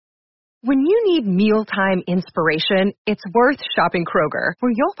When you need mealtime inspiration, it's worth shopping Kroger, where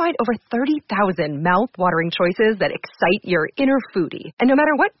you'll find over 30,000 mouth-watering choices that excite your inner foodie. And no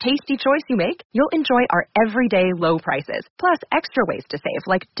matter what tasty choice you make, you'll enjoy our everyday low prices, plus extra ways to save,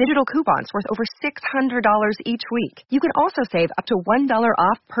 like digital coupons worth over $600 each week. You can also save up to $1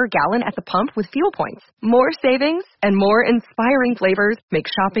 off per gallon at the pump with fuel points. More savings and more inspiring flavors make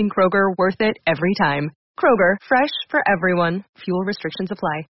shopping Kroger worth it every time. Kroger, fresh for everyone. Fuel restrictions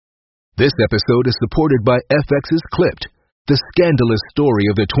apply. This episode is supported by FX's Clipped, the scandalous story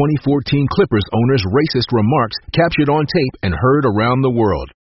of the 2014 Clippers owner's racist remarks captured on tape and heard around the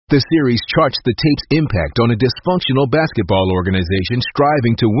world. The series charts the tape's impact on a dysfunctional basketball organization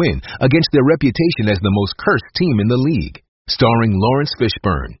striving to win against their reputation as the most cursed team in the league. Starring Lawrence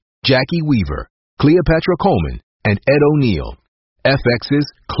Fishburne, Jackie Weaver, Cleopatra Coleman, and Ed O'Neill. FX's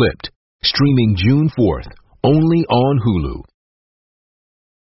Clipped, streaming June 4th, only on Hulu.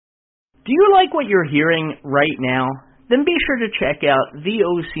 Do you like what you're hearing right now? Then be sure to check out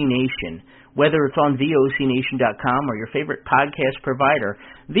VOC Nation. Whether it's on VOCNation.com or your favorite podcast provider,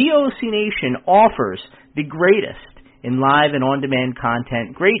 VOC Nation offers the greatest in live and on-demand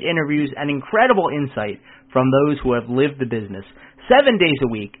content, great interviews, and incredible insight from those who have lived the business 7 days a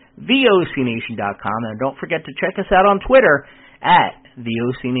week. VOCNation.com. And don't forget to check us out on Twitter at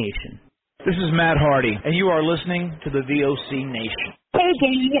VOC Nation. This is Matt Hardy, and you are listening to the VOC Nation. Hey,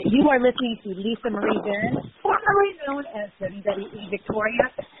 gang, you are listening to Lisa Marie Varon, formerly known as WWE Victoria,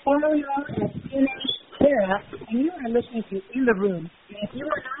 formerly known as TNA Sarah, and you are listening to In the Room. And if you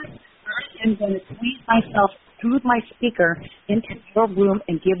are not, I am going to squeeze myself through my speaker into your room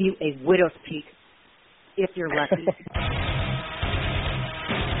and give you a widow's peak, if you're lucky.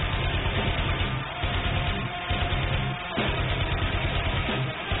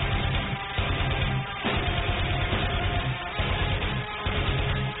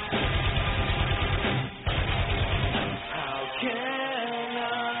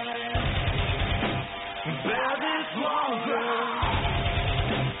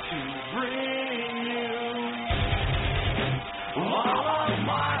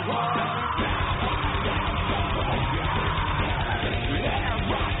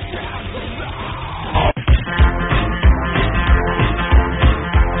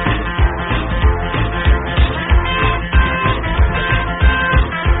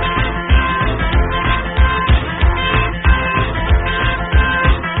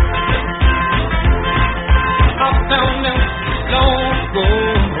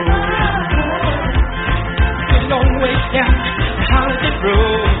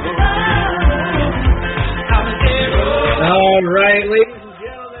 All right, ladies and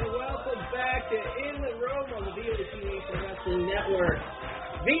gentlemen, welcome back to In the Room on the VOC Nation Wrestling Network,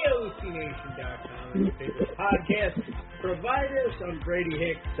 VOCNation.com, your favorite podcast providers. I'm Brady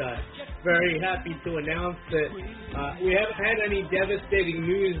Hicks. Very happy to announce that we haven't had any devastating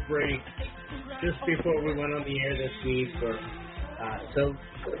news break just before we went on the air this week. So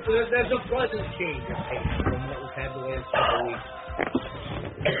that's a pleasant change of pace from what we've had the last couple of weeks.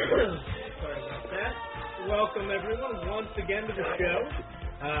 Sorry about that. Welcome, everyone, once again to the show.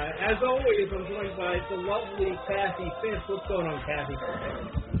 As always, I'm joined by the lovely Kathy Finch. What's going on, Kathy?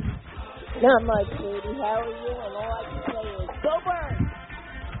 Not much, Brady. How are you? And all I can say is, go Birds!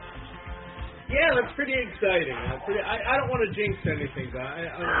 Yeah, that's pretty exciting. I don't want to jinx anything, but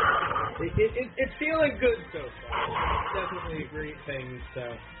it's feeling good so far. It's definitely a great thing.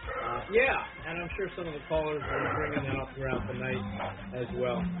 So, yeah, and I'm sure some of the callers will be bringing that up throughout the night as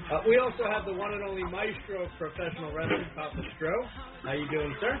well. We also have the one and only maestro of professional wrestling, Papa Stro. How you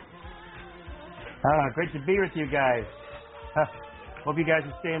doing, sir? Great to be with you guys. Hope you guys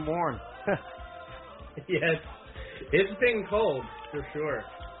are staying warm. Yes, it's been cold for sure.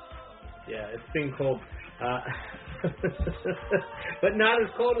 Yeah, it's been cold. But not as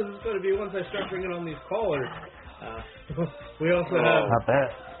cold as it's going to be once I start bringing on these callers. We also have... I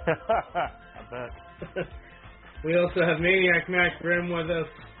bet. We also have Maniac Mac Grimm with us.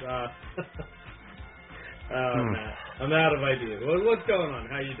 Matt, I'm out of ideas. What's going on?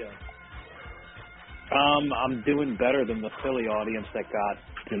 How you doing? I'm doing better than the Philly audience that got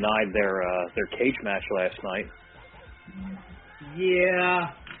denied their cage match last night.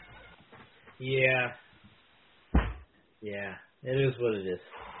 Yeah, it is what it is.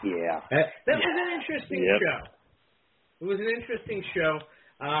 Yeah. That was an interesting show. It was an interesting show.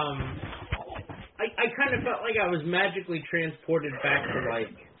 I kind of felt like I was magically transported back to,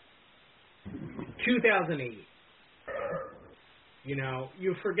 2008. You know,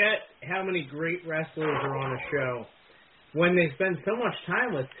 you forget how many great wrestlers are on a show when they spend so much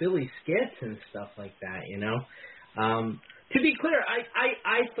time with silly skits and stuff like that, you know? To be clear,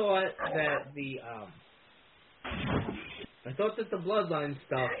 I thought that the Bloodline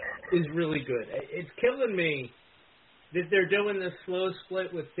stuff is really good. It's killing me that they're doing this slow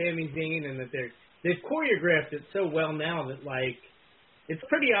split with Sami Zayn, and that they've choreographed it so well now that it's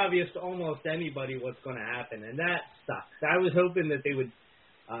pretty obvious to almost anybody what's going to happen, and that sucks. I was hoping that they would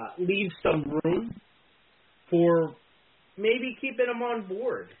leave some room for maybe keeping them on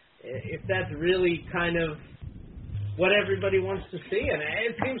board, if that's really kind of what everybody wants to see, and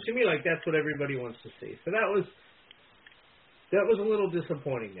it seems to me like that's what everybody wants to see. So that was a little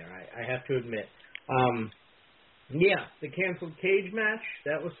disappointing there, I have to admit. The canceled cage match,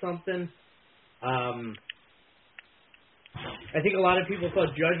 that was something. I think a lot of people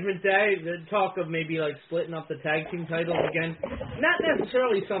thought Judgment Day, the talk of maybe splitting up the tag team titles again, not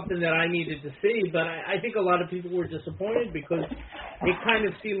necessarily something that I needed to see, but I think a lot of people were disappointed because it kind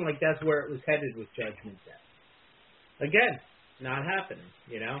of seemed like that's where it was headed with Judgment Day. Again, not happening,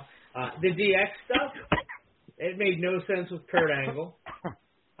 The DX stuff, it made no sense with Kurt Angle.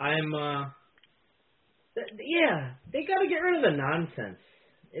 They got to get rid of the nonsense.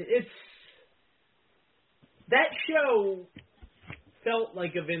 That show felt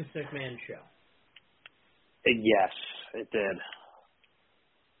like a Vince McMahon show. Yes, it did.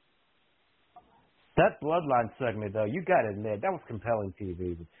 That Bloodline segment, though, you got to admit, that was compelling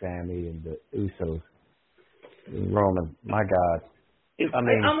TV with Sammy and the Usos. Roman, my God.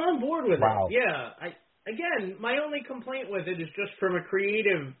 I'm on board with wow. it. Yeah. Again, my only complaint with it is just from a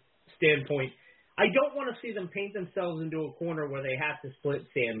creative standpoint. I don't want to see them paint themselves into a corner where they have to split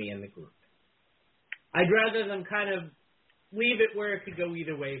Sammy and the group. I'd rather them kind of leave it where it could go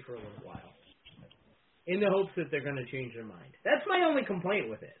either way for a little while, in the hopes that they're going to change their mind. That's my only complaint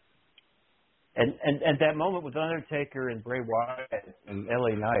with it. And that moment with Undertaker and Bray Wyatt and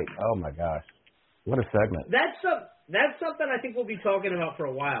LA Knight, oh my gosh, what a segment! That's something I think we'll be talking about for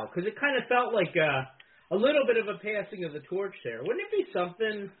a while, because it kind of felt like a little bit of a passing of the torch there. Wouldn't it be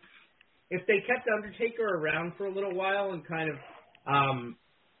something if they kept Undertaker around for a little while and kind of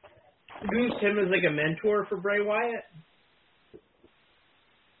used him as a mentor for Bray Wyatt?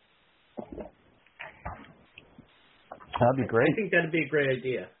 That'd be great. I think that'd be a great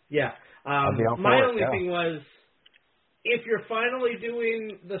idea. Yeah. My only thing was, if you're finally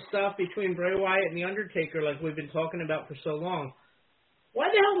doing the stuff between Bray Wyatt and The Undertaker like we've been talking about for so long, why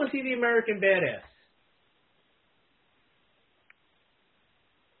the hell was he the American Badass?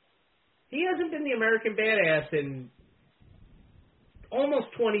 He hasn't been the American Badass in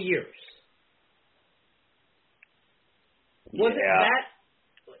almost 20 years. Was it that?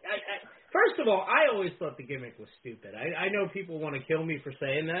 First of all, I always thought the gimmick was stupid. I know people want to kill me for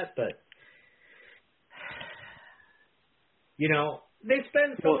saying that, but they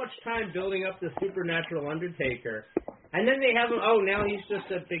spend so much time building up the supernatural Undertaker, and then they have him. Oh, now he's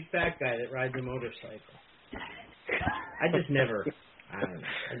just a big fat guy that rides a motorcycle. I just never. I don't know.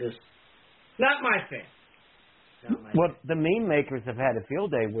 Not my fan. Well, the meme makers have had a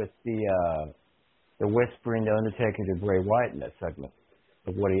field day with the whispering the Undertaker to Bray Wyatt in that segment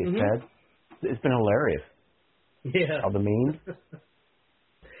of what he said. It's been hilarious. Yeah. All the memes.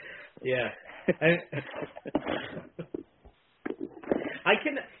 Yeah. I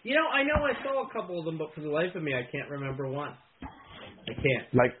can. I know I saw a couple of them, but for the life of me, I can't remember one. I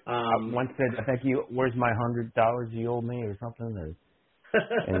can't. One said, "I think where's my $100 you owe me?" or something, or.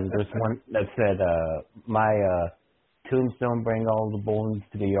 And there's one that said, my tombstone bring all the bones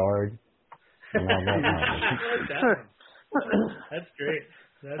to the yard. And all that. That's great.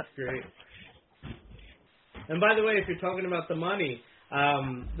 That's great. And by the way, if you're talking about the money,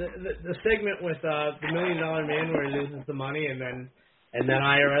 the segment with the $1 Million Man where he loses the money and then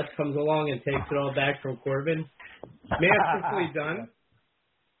IRS comes along and takes it all back from Corbin, masterfully done.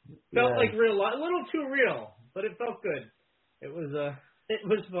 Felt like real, a little too real, but it felt good. It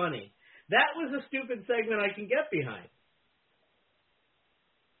was funny. That was a stupid segment I can get behind.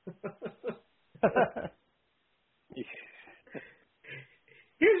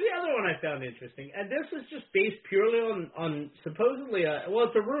 Here's the other one I found interesting, and this is just based purely on supposedly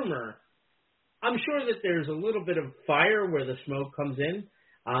it's a rumor. I'm sure that there's a little bit of fire where the smoke comes in,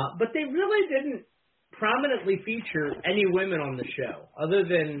 but they really didn't prominently feature any women on the show other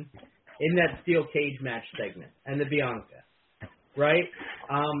than in that steel cage match segment and the Bianca. Right?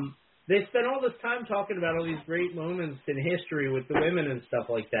 They spent all this time talking about all these great moments in history with the women and stuff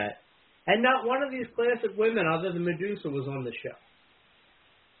like that. And not one of these classic women other than Medusa was on the show.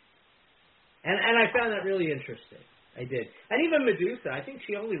 And I found that really interesting. I did. And even Medusa, I think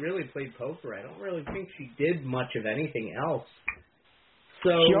she only really played poker. I don't really think she did much of anything else.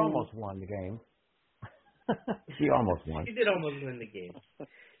 So she almost won the game. She almost won. She did almost win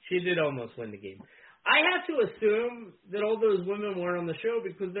the game. I have to assume that all those women weren't on the show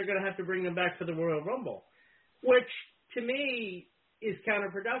because they're going to have to bring them back for the Royal Rumble, which to me is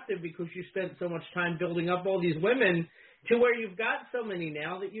counterproductive because you spent so much time building up all these women to where you've got so many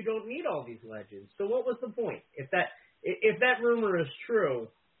now that you don't need all these legends. So what was the point? If that rumor is true,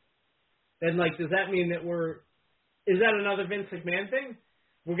 then does that mean that is that another Vince McMahon thing?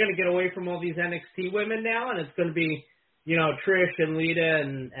 We're going to get away from all these NXT women now, and it's going to be, Trish and Lita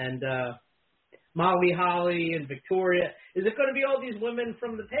and Molly Holly and Victoria. Is it going to be all these women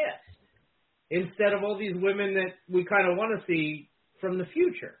from the past instead of all these women that we kind of want to see from the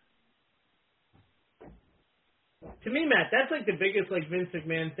future? To me, Matt, that's the biggest Vince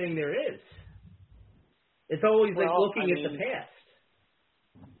McMahon thing there is. It's always looking at the past.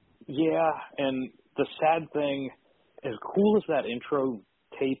 Yeah, and the sad thing, as cool as that intro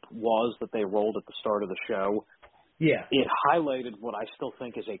tape was that they rolled at the start of the show, yeah, it highlighted what I still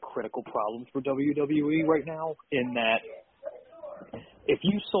think is a critical problem for WWE right now, in that if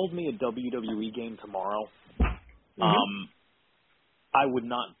you sold me a WWE game tomorrow, I would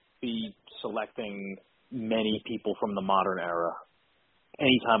not be selecting many people from the modern era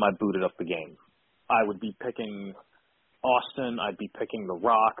anytime I booted up the game. I would be picking Austin, I'd be picking The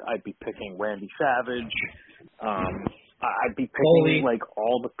Rock, I'd be picking Randy Savage, I'd be picking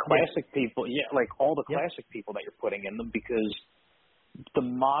all the classic people, all the classic people that you're putting in them, because the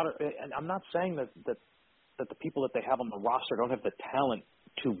modern, and I'm not saying that the people that they have on the roster don't have the talent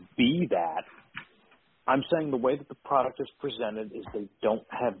to be that. I'm saying the way that the product is presented is they don't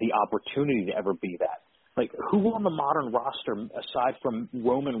have the opportunity to ever be that. Who on the modern roster, aside from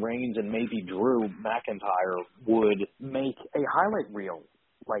Roman Reigns and maybe Drew McIntyre, would make a highlight reel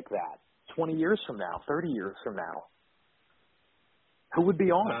like that 20 years from now, 30 years from now? Who would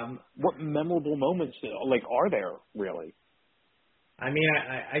be on it? What memorable moments, are there, really? I mean,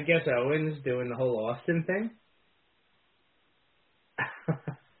 I guess Owens doing the whole Austin thing.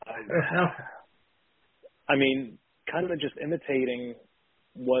 I mean, kind of just imitating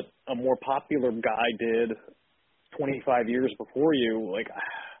what a more popular guy did 25 years before you.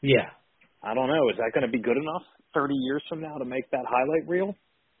 Yeah. I don't know. Is that going to be good enough 30 years from now to make that highlight reel?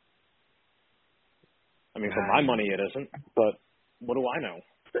 I mean, for my money, it isn't, but what do I know?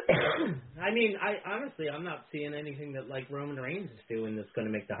 I mean, I'm not seeing anything that Roman Reigns is doing that's going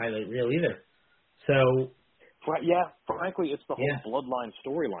to make the highlight reel either. So, frankly, it's the whole bloodline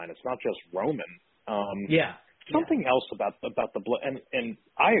storyline. It's not just Roman. Something else about the blood, and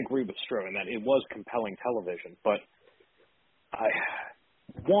I agree with Strowman that it was compelling television, but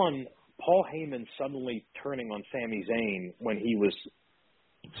Paul Heyman suddenly turning on Sami Zayn when he was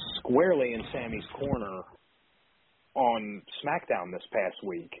squarely in Sami's corner on SmackDown this past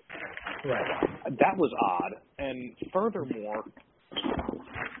week. Right. That was odd. And furthermore,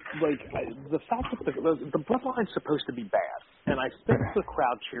 the fact that the bloodline's supposed to be bad. And I think the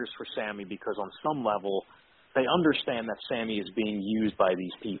crowd cheers for Sami because on some level they understand that Sami is being used by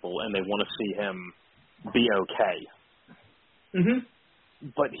these people and they want to see him be okay. Mm-hmm.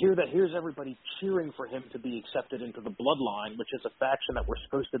 But here's everybody cheering for him to be accepted into the bloodline, which is a faction that we're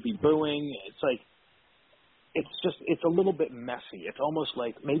supposed to be booing. It's a little bit messy. It's almost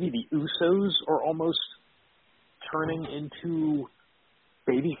like maybe the Usos are almost turning into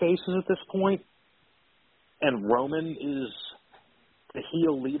baby faces at this point, and Roman is the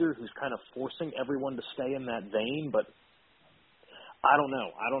heel leader who's kind of forcing everyone to stay in that vein. But I don't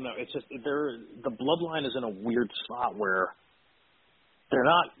know. It's just the bloodline is in a weird spot where they're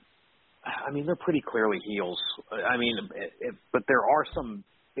not. I mean, they're pretty clearly heels. I mean, but there are some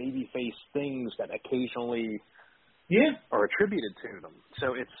babyface things that occasionally are attributed to them.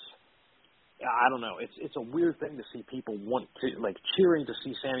 So I don't know. It's a weird thing to see people want to cheering to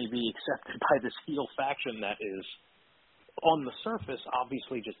see Sami be accepted by this heel faction that is on the surface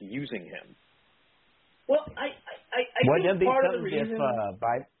obviously just using him. Well, I think part of the reason.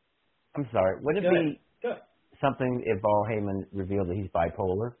 I'm sorry. Would it be something if Paul Heyman revealed that he's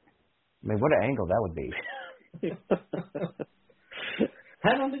bipolar? I mean, what an angle that would be.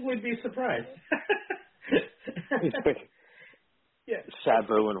 I don't think we'd be surprised.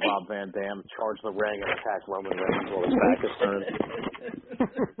 Sabu and Rob Van Dam charge the ring and attack Roman Reigns while his back is turned.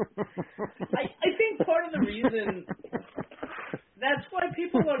 I think part of the reason that's why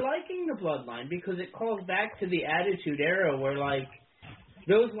people are liking the bloodline, because it calls back to the Attitude Era where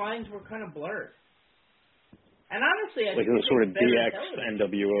those lines were kind of blurred. And honestly, I think the sort of DX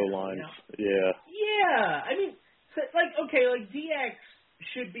NWO lines. Yeah. Yeah. I mean, DX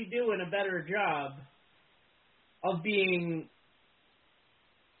should be doing a better job of being,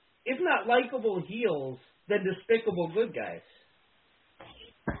 if not likable heels, than Despicable Good Guys.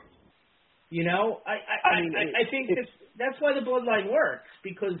 You know, I think that's why the bloodline works,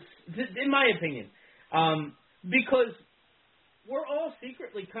 because, in my opinion, because we're all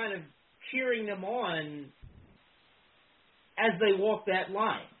secretly kind of cheering them on as they walk that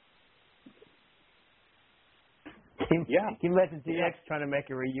line. Can you imagine DX trying to make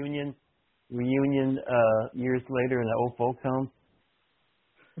a reunion years later in the old folks home?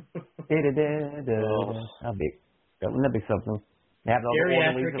 Wouldn't that be something? They have all the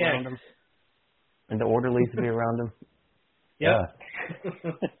orderlies around them. And the orderlies to be around them. Yep. Yeah.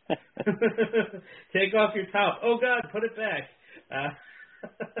 Take off your top. Oh, God, put it back. And,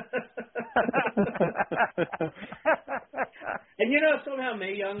 somehow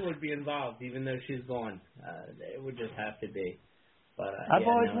Mae Young would be involved, even though she's gone. It would just have to be. But I've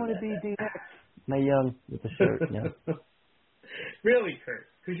always wanted to be DX. Mae Young with the shirt. Yeah. Really, Kurt?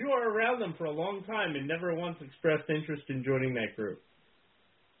 Because you are around them for a long time and never once expressed interest in joining that group.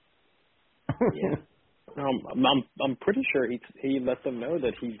 Yeah. I'm pretty sure he let them know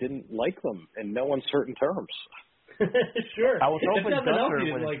that he didn't like them in no uncertain terms. Sure. I was hoping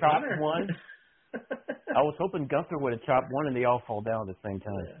Gunther would have chopped one. I was hoping Gunther would have chopped one and they all fall down at the same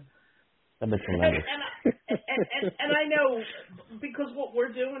time. Yeah. That'd be tremendous. And I know, because what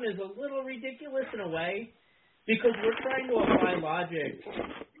we're doing is a little ridiculous in a way, because we're trying to apply logic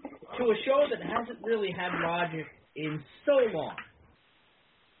to a show that hasn't really had logic in so long.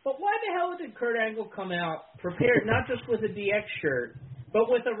 But why the hell did Kurt Angle come out prepared not just with a DX shirt, but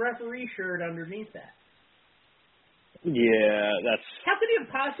with a referee shirt underneath that? Yeah, that's... How could he have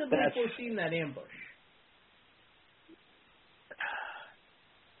possibly foreseen that ambush?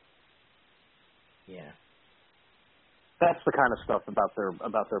 Yeah. That's the kind of stuff about their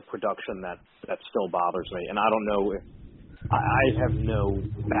production that still bothers me. And I don't know if... I have no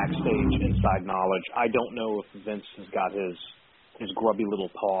backstage inside knowledge. I don't know if Vince has got his grubby little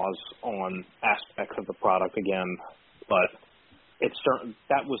paws on aspects of the product again, but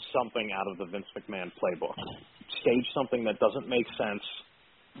that was something out of the Vince McMahon playbook. Stage something that doesn't make sense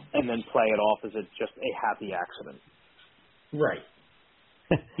and then play it off as just a happy accident. Right.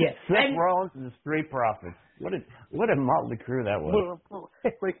 Yes. Seth Rollins and the Street Profits. What a motley crew that was.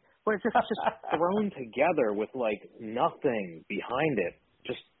 But it's just thrown together with nothing behind it.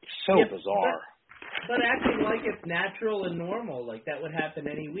 Just so bizarre. But acting like it's natural and normal, like that would happen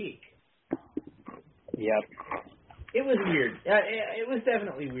any week. Yep. It was weird. It was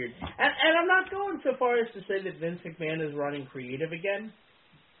definitely weird. And I'm not going so far as to say that Vince McMahon is running creative again.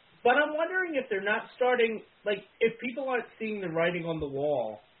 But I'm wondering if they're not starting, if people aren't seeing the writing on the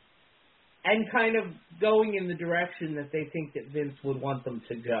wall and kind of going in the direction that they think that Vince would want them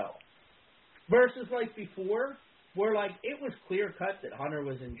to go. Versus before, where it was clear cut that Hunter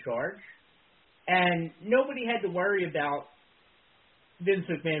was in charge. And nobody had to worry about Vince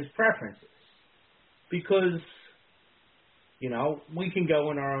McMahon's preferences because, we can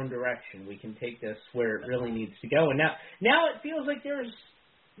go in our own direction. We can take this where it really needs to go. And now it feels like there's,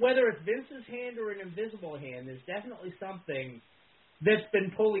 whether it's Vince's hand or an invisible hand, there's definitely something that's been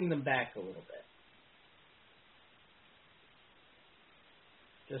pulling them back a little bit.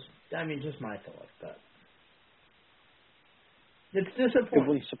 Just my thoughts, but it's disappointing. It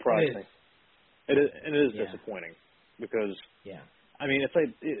wouldn't surprise me. It is disappointing because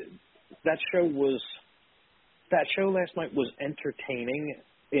that show last night was entertaining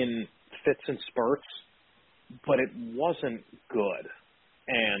in fits and spurts, but it wasn't good,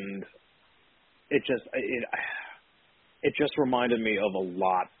 and it just reminded me of a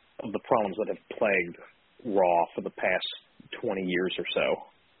lot of the problems that have plagued Raw for the past 20 years or so.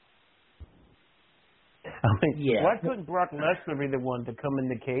 Why couldn't Brock Lesnar be the one to come in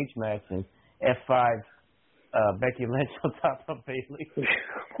the cage match and F5 Becky Lynch on top of Bayley?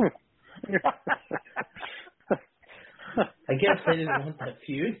 I guess they didn't want that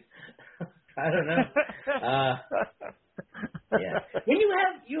feud. I don't know. When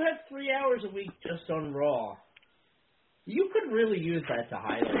you have 3 hours a week just on Raw, you could really use that to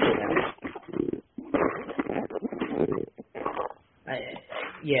highlight.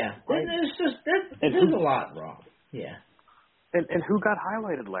 There's a lot wrong. Yeah. And who got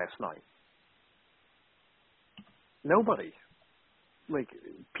highlighted last night? Nobody.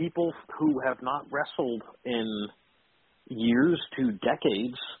 People who have not wrestled in years to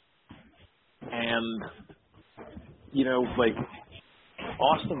decades, and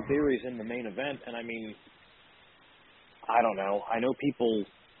Austin Theory's in the main event, and I don't know. I know people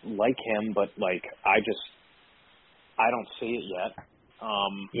like him, but I don't see it yet.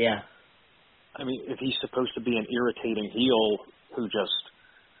 If he's supposed to be an irritating heel who just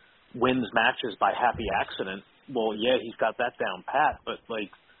wins matches by happy accident, well, yeah, he's got that down pat. But,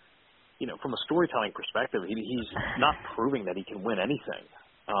 like, you know, from a storytelling perspective, he's not proving that he can win anything.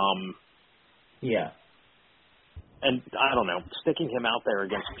 Yeah. And I don't know, sticking him out there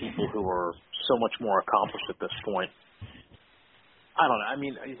against people who are so much more accomplished at this point, I don't know. I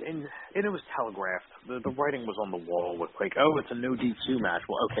mean, and it was telegraphed. The writing was on the wall with, like, oh, it's a no DQ match.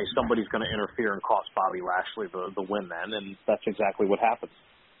 Well, okay, somebody's going to interfere and cost Bobby Lashley the win then, and that's exactly what happened.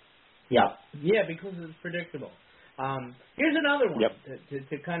 Yeah. Yeah, because it's predictable. Here's another one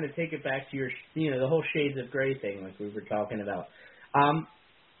to kind of take it back to your, the whole Shades of Grey thing like we were talking about. Am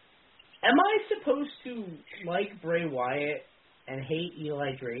I supposed to like Bray Wyatt and hate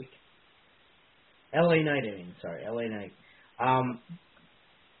Eli Drake? LA Knight.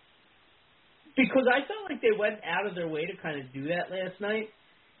 Because I felt like they went out of their way to kind of do that last night,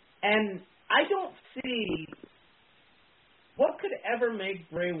 and I don't see what could ever make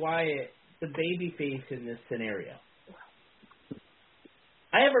Bray Wyatt the babyface in this scenario.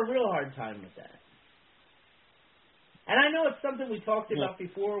 I have a real hard time with that. And I know it's something we talked about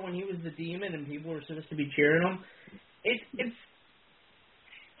before when he was the Demon and people were supposed to be cheering him. It's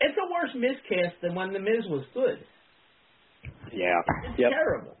a worse miscast than when The Miz was good. Yeah. It's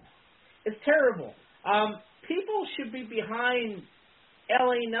terrible. It's terrible. People should be behind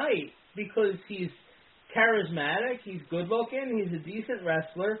LA Knight because he's charismatic, he's good looking, he's a decent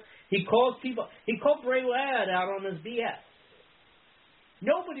wrestler. He called Bray Wyatt out on his BS.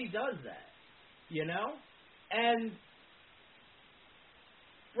 Nobody does that, And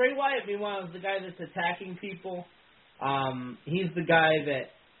Bray Wyatt, meanwhile, is the guy that's attacking people. He's the guy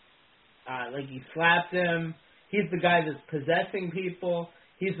that, he slapped him. He's the guy that's possessing people.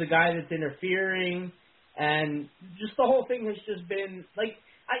 He's the guy that's interfering. And just the whole thing has just been,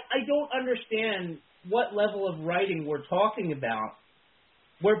 I don't understand what level of writing we're talking about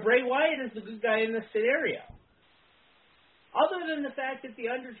where Bray Wyatt is the good guy in this scenario. Other than the fact that The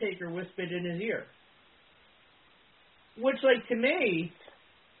Undertaker whispered in his ear. Which, to me,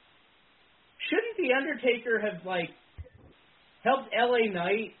 shouldn't The Undertaker have, helped LA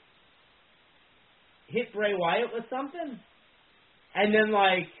Knight hit Bray Wyatt with something? And then,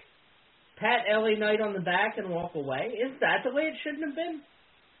 pat LA Knight on the back and walk away? Is that the way it shouldn't have been?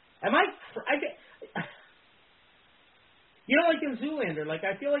 like in Zoolander,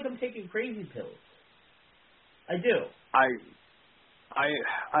 I feel like I'm taking crazy pills. I do.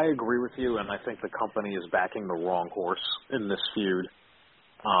 I agree with you, and I think the company is backing the wrong horse in this feud.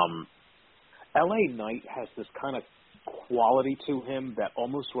 LA Knight has this kind of quality to him that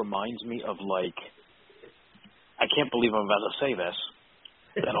almost reminds me of I can't believe I'm about to say this.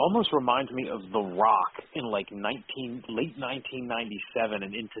 That almost reminds me of The Rock in late 1997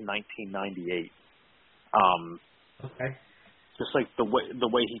 and into 1998. Okay. Just the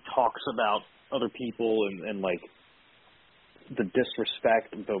way he talks about other people and the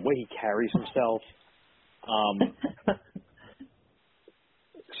disrespect, the way he carries himself.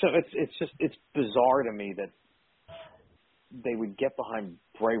 So it's bizarre to me that they would get behind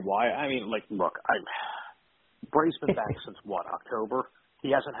Bray Wyatt. I mean, look, Bray's been back since what, October?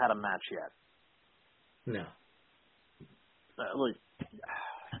 He hasn't had a match yet. No.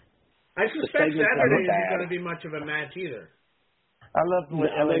 I suspect Saturday isn't going to be much of a match either. I love when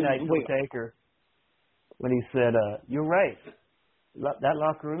LA Knight told Taker when he said, "You're right. That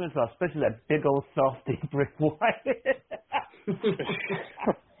locker room is, especially that big old softy Bray Wyatt."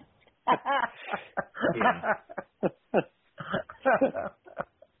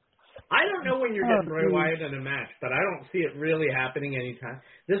 I don't know when you're getting Bray Wyatt in a match, but I don't see it really happening anytime.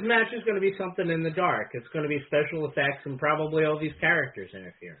 This match is going to be something in the dark. It's going to be special effects and probably all these characters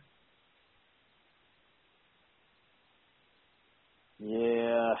interfering.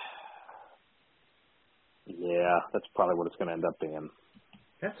 Yeah, that's probably what it's going to end up being.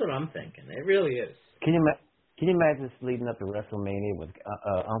 That's what I'm thinking. It really is. Can you imagine this leading up to WrestleMania with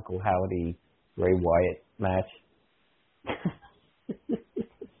Uncle Howdy Bray Wyatt match?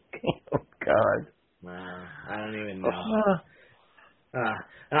 Oh God! Wow, I don't even know.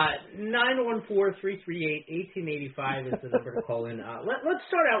 914-338-1885 is the number to call in. Let's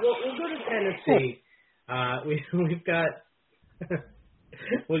start out. We'll go to Tennessee.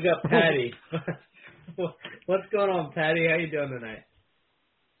 We've got Patty. What's going on, Patty? How you doing tonight?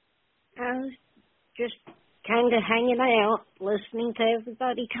 I was just kind of hanging out, listening to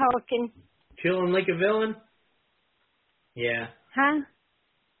everybody talking. Chilling like a villain? Yeah. Huh?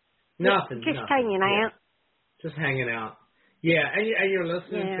 Nothing. Just hanging out. Just hanging out. Yeah, and you're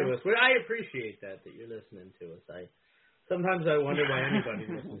listening to us. Well, I appreciate that you're listening to us. Sometimes I wonder why anybody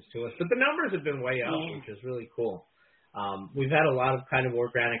listens to us. But the numbers have been way up, which is really cool. We've had a lot of kind of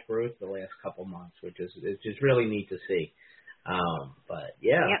organic growth the last couple months, which is just really neat to see. But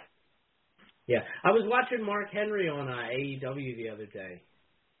yeah. Yep. Yeah. I was watching Mark Henry on AEW the other day,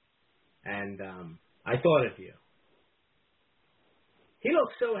 and I thought of you. He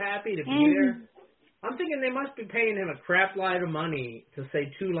looks so happy to be there. I'm thinking they must be paying him a crap load of money to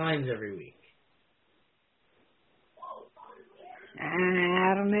say 2 lines every week.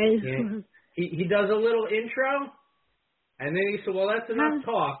 I don't know. Yeah. He does a little intro, and then he said, well, that's enough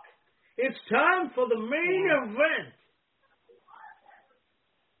talk. It's time for the main event.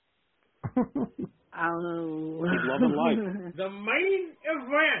 Oh. He's loving life. The main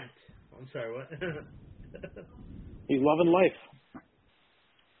event. I'm sorry, what? He's loving life.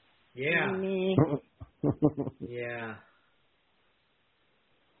 Yeah. Yeah.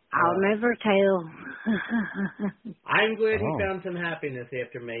 I'll never tell. I'm glad he found some happiness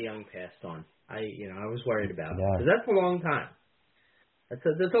after Mae Young passed on. I was worried about it. Yeah. 'Cause that's a long time. That's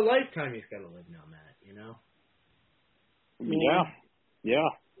a lifetime he's got to live now, Matt, you know? Yeah. Yeah.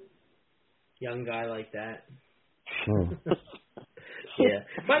 Young guy like that. Yeah.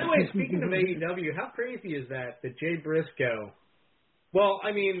 By the way, speaking of AEW, how crazy is that Jay Briscoe, well,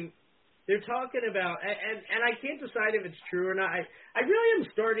 I mean, they're talking about, and I can't decide if it's true or not. I really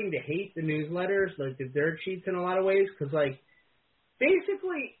am starting to hate the newsletters, like the dirt sheets in a lot of ways, because, like,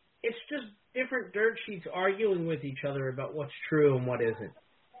 basically it's just different dirt sheets arguing with each other about what's true and what isn't.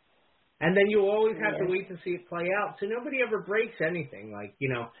 And then you always have to wait to see it play out, so nobody ever breaks anything. Like,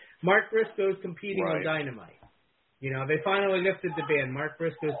 Mark Briscoe's competing on Dynamite. They finally lifted the ban. Mark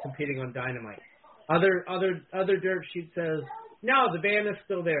Briscoe's competing on Dynamite. Other dirt sheet says, no, the ban is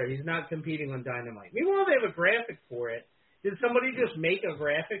still there. He's not competing on Dynamite. Meanwhile, they have a graphic for it. Did somebody just make a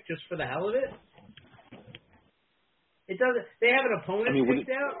graphic just for the hell of it? It doesn't. They have an opponent picked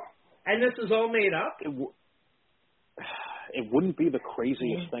out, and this is all made up. It wouldn't be the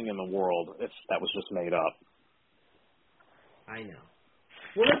craziest thing in the world if that was just made up. I know.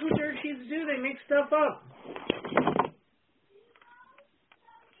 Well, that's what dirt sheets do. They make stuff up.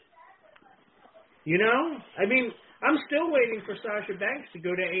 I mean, I'm still waiting for Sasha Banks to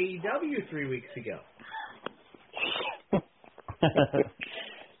go to AEW 3 weeks ago.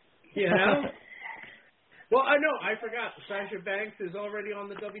 Well, I forgot. Sasha Banks is already on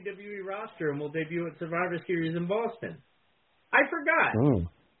the WWE roster and will debut at Survivor Series in Boston. I forgot.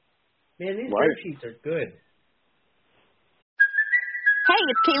 Man, these dirt sheets are good. Hey,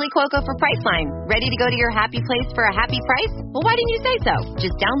 it's Kaylee Cuoco for Priceline. Ready to go to your happy place for a happy price? Well, why didn't you say so?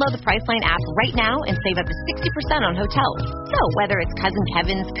 Just download the Priceline app right now and save up to 60% on hotels. So, whether it's Cousin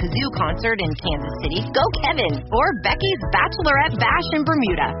Kevin's Kazoo Concert in Kansas City, go Kevin, or Becky's Bachelorette Bash in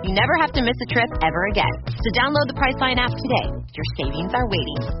Bermuda, you never have to miss a trip ever again. So download the Priceline app today. Your savings are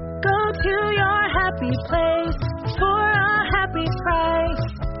waiting. Go to your happy place for a happy price.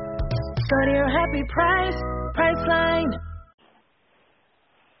 Go to your happy price, Priceline.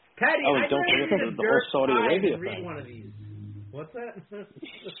 Patty, and don't forget the whole Saudi Arabia thing. One of these. What's that?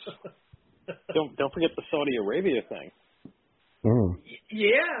 Don't forget the Saudi Arabia thing.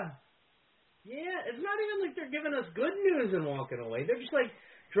 Yeah. It's not even like they're giving us good news and walking away. They're just like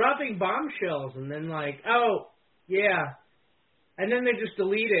dropping bombshells and then like, oh, yeah. And then they just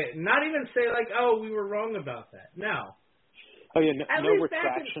delete it and not even say like, oh, we were wrong about that. No. Oh, yeah, no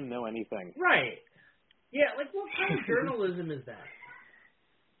retraction, no anything. Right. Yeah, like what kind of journalism is that?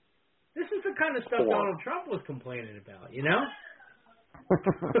 This is the kind of stuff Donald Trump was complaining about, Yeah. No,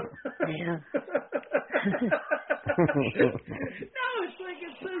 it's like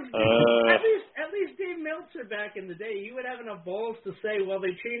it says. At least Dave Meltzer back in the day, he would have enough balls to say, "Well,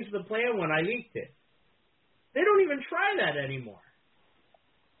 they changed the plan when I leaked it." They don't even try that anymore.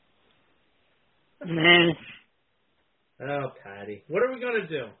 Oh, Patty, what are we gonna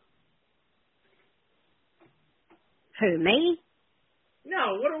do? Who, me?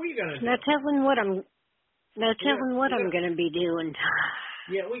 No, what are we gonna do? No telling what I'm gonna be doing.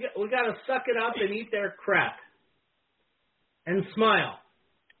 Yeah, we gotta suck it up and eat their crap. And smile.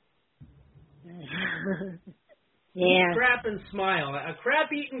 Yeah. Eat crap and smile. A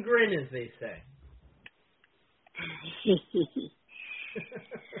crap eat and grin, as they say.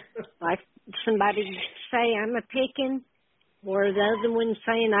 Like somebody say I'm a picking, or the other one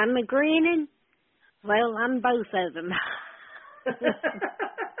saying I'm a grinning. Well, I'm both of them. I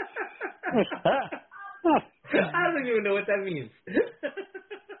don't even know what that means.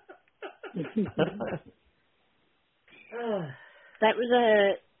 That was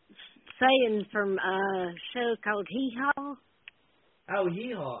a saying from a show called Hee Haw. Oh,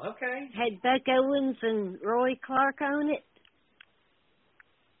 Hee Haw, okay. Had Buck Owens and Roy Clark on it.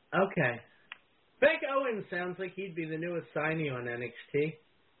 Okay. Beck Owens sounds like he'd be the newest signee on NXT.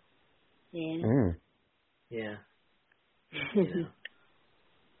 Yeah. Yeah. Yeah.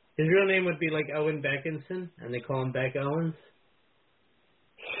 His real name would be like Owen Beckinson, and they call him Beck Owens.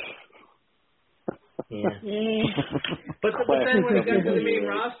 Yeah. But then when he got to the main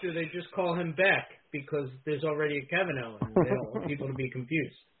roster, they just call him Beck because there's already a Kevin Owens. They don't want people to be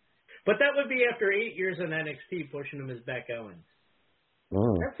confused. But that would be after 8 years on NXT pushing him as Beck Owens.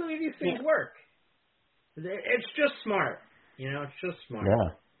 That's the way these things work. It's just smart. You know, it's just smart.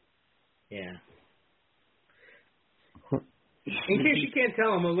 Yeah. In case you can't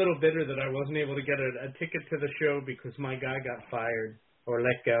tell, I'm a little bitter that I wasn't able to get a ticket to the show because my guy got fired or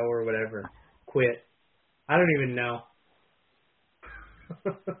let go or whatever. Quit. I don't even know.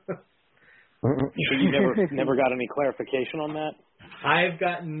 You never got any clarification on that? I've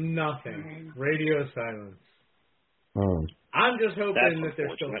got nothing. Radio silence. I'm just hoping that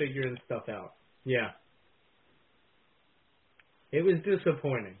they're still figuring stuff out. Yeah. It was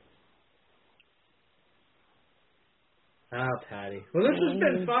disappointing. Oh, Patty. Well, this has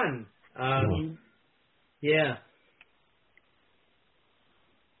been fun. Yeah.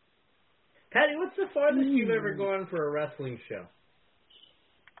 Patty, what's the farthest you've ever gone for a wrestling show?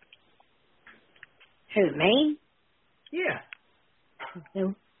 Who, me? Yeah.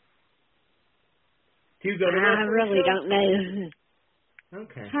 No. Do you go to I wrestling really shows? don't know.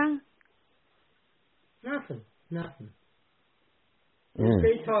 Okay. Huh? Nothing. It's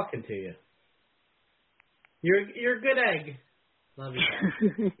great talking to you. You're a good egg. Love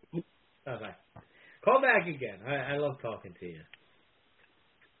you. Bye-bye. Call back again. I love talking to you.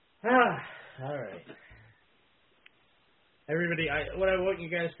 All right. Everybody, what I want you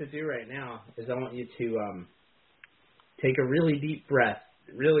guys to do right now is I want you to take a really deep breath,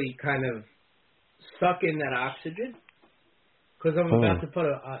 really kind of suck in that oxygen, because I'm about to put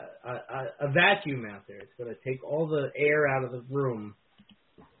a vacuum out there. It's going to take all the air out of the room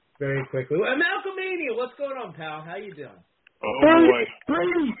very quickly. Malcolmania, what's going on, pal? How you doing? Oh, boy.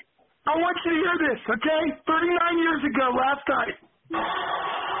 Brady, I want you to hear this, okay? 39 years ago, last night.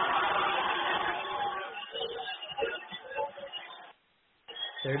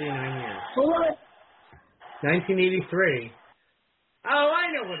 39 years. What? 1983. Oh,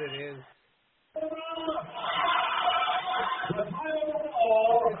 I know what it is.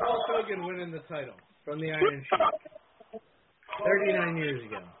 Hulk Hogan winning the title from the Iron Sheik. 39 years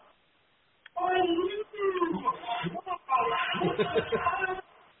ago.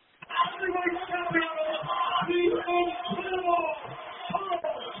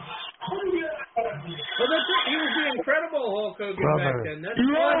 Well, that's it. He was the Incredible Hulk Hogan back then. That's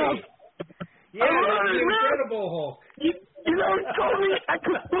funny. Yeah, the Incredible Hulk. You know, he told me, I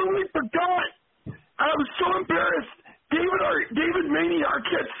completely forgot. I was so embarrassed. David Maney,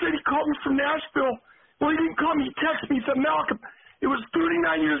 Arquette City, called me from Nashville. Well, he didn't call me. He texted me. He said, Malcolm, it was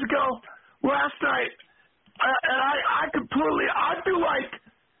 39 years ago last night. I completely, I feel like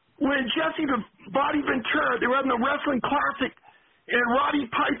when Jesse the Body Ventura, they were having the Wrestling Classic, and Roddy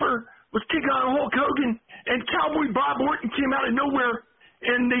Piper was kicking on Hulk Hogan, and Cowboy Bob Orton came out of nowhere,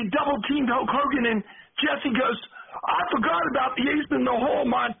 and they double-teamed Hulk Hogan, and Jesse goes, I forgot about the Ace in the Hole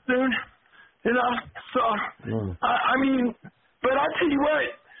monsoon. You know, so, I mean, but I tell you what,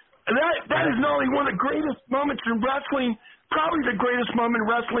 that is not only one of the greatest moments in wrestling, probably the greatest moment in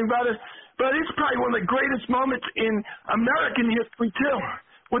wrestling, but it's probably one of the greatest moments in American history, too,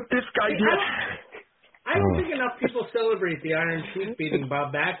 what this guy did. I don't think enough people celebrate the Iron Sheik beating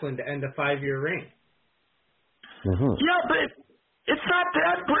Bob Backlund to end a 5-year reign. Yeah, but it's not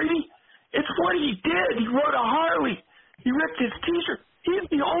that, Brady. It's what he did. He rode a Harley. He ripped his T-shirt. He's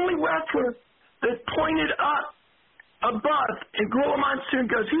the only wrestler that pointed up above, and Gorilla Monsoon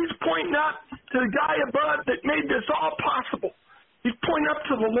goes, he's pointing up to the guy above that made this all possible. He's pointing up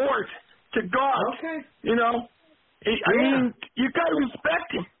to the Lord, to God. Okay. You know? I mean, you got to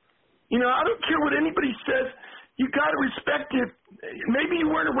respect him. You know, I don't care what anybody says. You got to respect him. Maybe you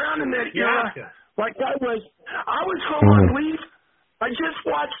weren't around in that era like I was. I was home on leave. I just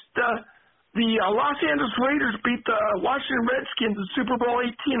watched the Los Angeles Raiders beat the Washington Redskins in Super Bowl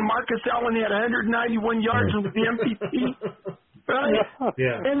 18. Marcus Allen had 191 yards and was the MVP. Right?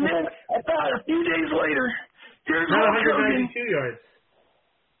 Yeah. And then about a few days later, here's Not Hulk Hogan. 192 yards.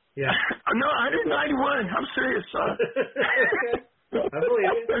 Yeah. No, 191. I'm serious. I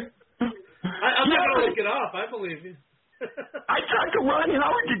believe it. I'm not going to look it up. I believe you. I talked to Ron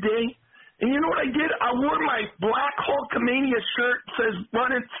Howard today, and you know what I did? I wore my black Hulkamania shirt that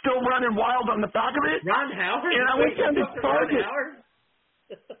says still running wild on the back of it. Ron Howard? And I went down to Target. Ron Howard?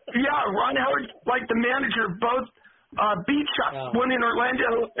 Yeah, Ron Howard, like the manager of both beach shop, one in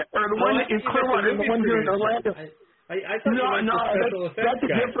Orlando, or the one in Clearwater, and the one here in Orlando. I thought that's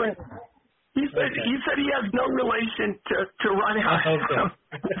different. He said he has no relation to Ron Howard.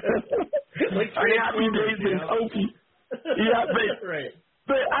 Like Happy Days and Opie. Yeah,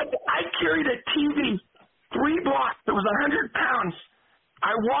 but I carried a TV 3 blocks. It was 100 pounds.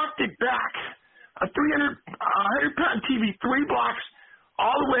 I walked it back, a 100-pound TV, 3 blocks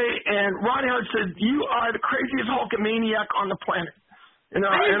all the way, and Ron Howard said, "You are the craziest Hulkamaniac on the planet." You know,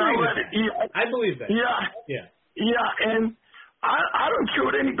 I believe that. Yeah, and I don't care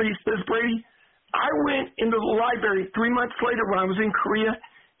what anybody says, Brady. I went into the library 3 months later when I was in Korea,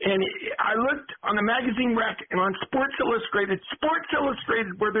 and I looked on the magazine rack and on Sports Illustrated,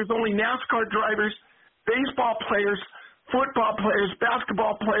 where there's only NASCAR drivers, baseball players, football players,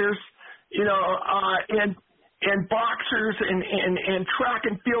 basketball players, you know, and boxers and track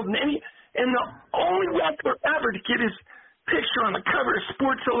and field, and the only wrestler ever to get his picture on the cover of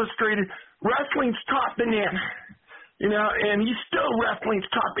Sports Illustrated, wrestling's top banana. You know, and he's still wrestling's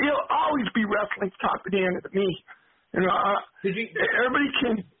top. He'll always be wrestling's top banana to me. You know, everybody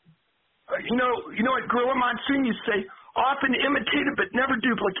can. You know what Gorilla Monsoon used to say? Often imitated but never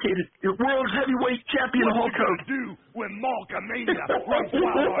duplicated. Your world's heavyweight champion Hulk Hogan. Do when Hulkamania runs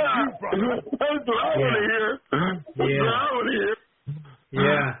wild on you, brother? That's what I want to hear.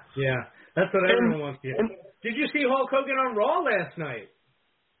 Yeah. That's what everyone wants to hear. Did you see Hulk Hogan on Raw last night?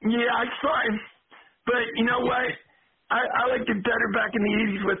 Yeah, I saw him. But you know what? I liked it better back in the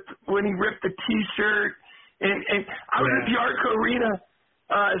 80s when he ripped the T-shirt. And I was at the Arco Arena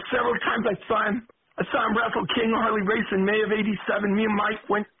several times. I saw him wrestle King Harley Race in May of '87. Me and Mike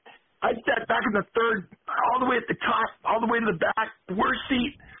went. I sat back in the third, all the way at the top, all the way to the back, worst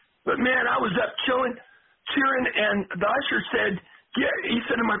seat. But man, I was up chilling, cheering, and the usher said, "Yeah," he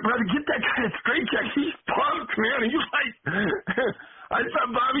said to my brother, "Get that guy a straight jacket. He's pumped, man." He's like, I saw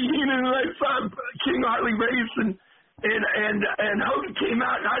Bobby Heenan and I saw King Harley Race and Hogan came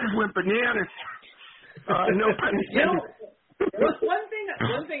out and I just went bananas. No pun intended.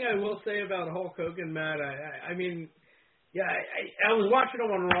 One thing I will say about Hulk Hogan, Matt, I mean, yeah, I was watching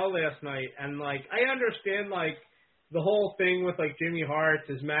him on Raw last night, and like I understand like the whole thing with like Jimmy Hart,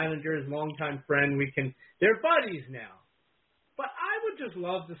 his manager, his longtime friend. They're buddies now. But I would just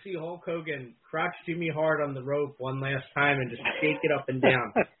love to see Hulk Hogan crotch Jimmy Hart on the rope one last time and just shake it up and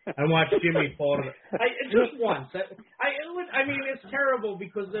down and watch Jimmy fall to just once. I mean, it's terrible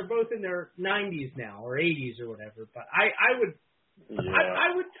because they're both in their 90s now or 80s or whatever. But I would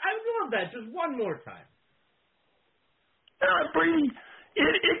love that just one more time. Brady,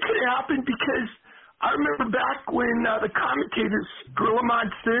 it could happen because I remember back when the commentators, Gorilla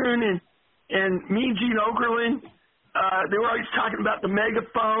Monsoon and Mean Gene Okerlund, they were always talking about the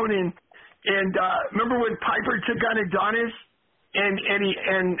megaphone and remember when Piper took on Adonis and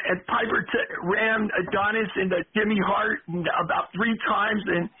Piper rammed Adonis into Jimmy Hart about 3 times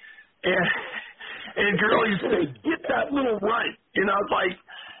and Gorilla used to say, "Get that little runt," you know, like,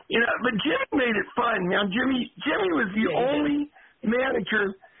 you know. But Jimmy made it fun, man. Jimmy was the only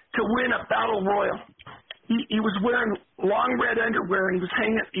manager to win a battle royal. He was wearing long red underwear and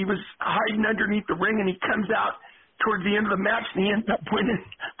he was hiding underneath the ring, and he comes out towards the end of the match, and he ends up winning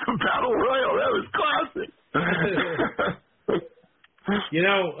the Battle Royal. That was classic. You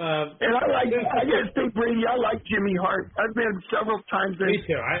know, and I gotta say, Brady, I like Jimmy Hart. I've been several times. Me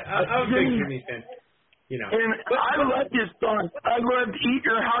too. I'm a big Jimmy fan. You know, and I loved his song. I loved "Eat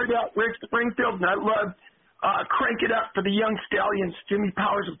Your Heart Out," Rick Springfield, and I loved "Crank It Up" for the Young Stallions, Jimmy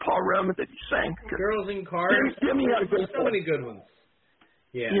Powers and Paul Roman that he sang. Girls in Cars. Jimmy had a good so many good ones.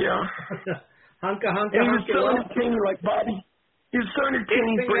 Yeah. Hunka, and he was so entertaining like Bobby. He was so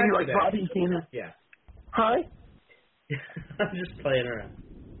entertaining, Brady, like Bobby Heenan. Yeah. Hi? I'm just playing around.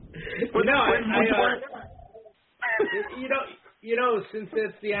 You know, since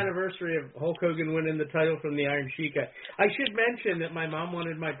it's the anniversary of Hulk Hogan winning the title from the Iron Sheik, I should mention that my mom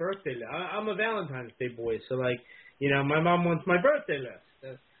wanted my birthday list. I'm a Valentine's Day boy, so like, you know, my mom wants my birthday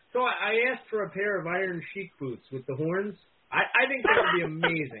list. So I asked for a pair of Iron Sheik boots with the horns. I think that would be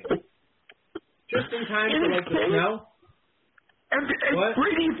amazing. Just in time for like the snow. And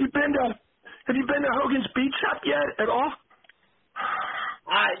Brady, have you been to Hogan's Beach Shop yet at all?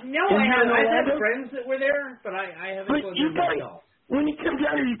 No, I had friends that were there, but I haven't gone there myself. When you come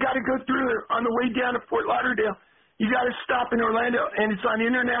down here, you got to go through there on the way down to Fort Lauderdale. You got to stop in Orlando, and it's on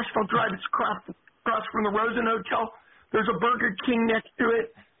International Drive. It's across from the Rosen Hotel. There's a Burger King next to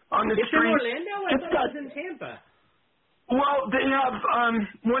it on the street. It's in Orlando? I thought it was in Tampa. Well, they have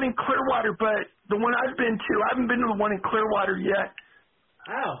one in Clearwater, but the one I've been to, I haven't been to the one in Clearwater yet.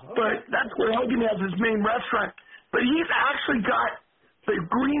 Oh, okay. But that's where Hogan has his main restaurant. but he's actually got the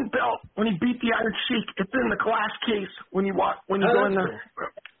green belt when he beat the Iron Sheik. It's in the glass case when you go in the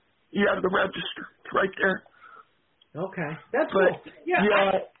the register. It's right there. Okay, that's cool. Yeah.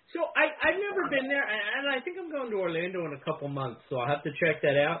 I've never been there, and I think I'm going to Orlando in a couple months, so I'll have to check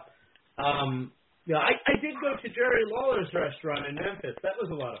that out. I did go to Jerry Lawler's restaurant in Memphis. That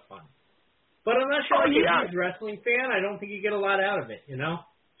was a lot of fun. But unless you're a huge wrestling fan, I don't think you get a lot out of it, you know?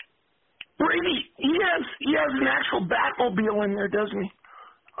 Brady, he has an actual Batmobile in there, doesn't he?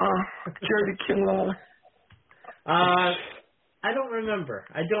 Jerry King Lawler. I don't remember.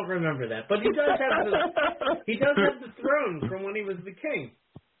 That. But he does have the throne from when he was the king.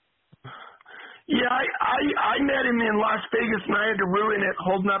 Yeah, I met him in Las Vegas, and I had to ruin it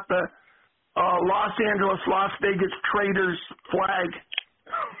holding up the Las Vegas Traders flag.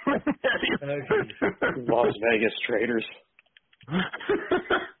 Las Vegas Traders.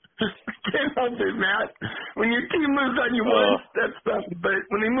 Can't help it, Matt. When your team moves on you once, that's something. But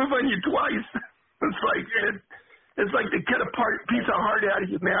when they move on you twice, it's like they cut a piece of heart out of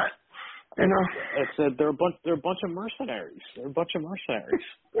you, Matt. You know. They're a bunch of mercenaries.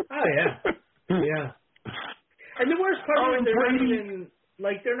 Oh yeah. Yeah. And the worst part is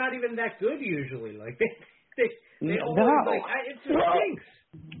they're not even that good usually. Like they always it just stinks.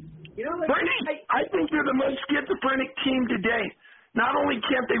 You know, Brady, I think they're the most schizophrenic team today. Not only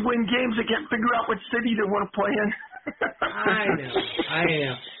can't they win games, they can't figure out which city they want to play in. I know.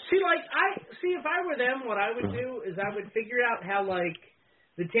 See, if I were them, what I would do is I would figure out how, like,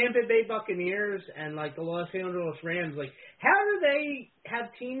 the Tampa Bay Buccaneers and, like, the Los Angeles Rams, like, how do they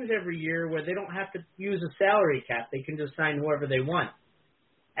have teams every year where they don't have to use a salary cap? They can just sign whoever they want.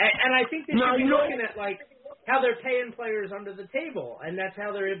 And I think they should be looking at, like, how they're paying players under the table, and that's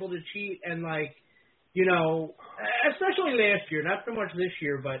how they're able to cheat and, like, you know, especially last year, not so much this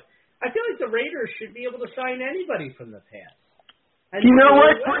year, but I feel like the Raiders should be able to sign anybody from the past. And you know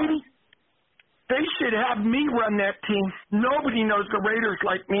what, Brady? They should have me run that team. Nobody knows the Raiders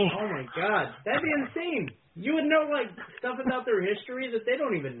like me. Oh, my God. That'd be insane. You would know, like, stuff about their history that they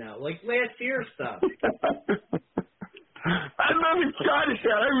don't even know, like last year's stuff. I'd love a shot at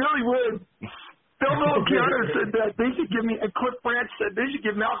that. I really would. Bill Miliciano said that they should give me, and Cliff Branch said they should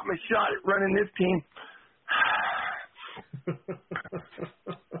give Malcolm a shot at running this team.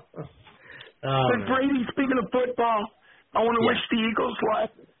 But Brady, speaking of football, I want to wish the Eagles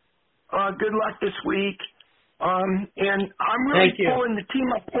good luck this week. And I'm really pulling the team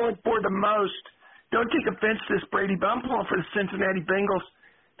I'm pulling for the most. Don't take offense to this, Brady, but I'm pulling for the Cincinnati Bengals.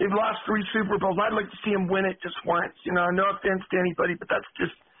 They've lost 3 Super Bowls. I'd like to see them win it just once. You know, no offense to anybody, but that's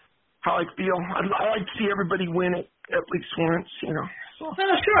just how I feel. I like to see everybody win it at least once, you know. Well,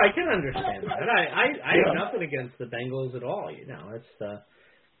 sure, I can understand that. I have nothing against the Bengals at all, you know. It's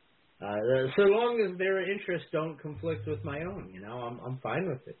so long as their interests don't conflict with my own, you know, I'm fine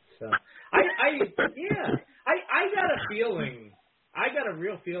with it. So I got a feeling. I got a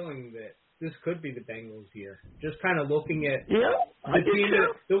real feeling that this could be the Bengals year. Just kind of looking at the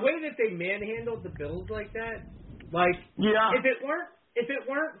team, the way that they manhandled the Bills like that. Like, if it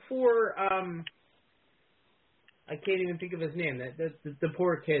weren't for I can't even think of his name. The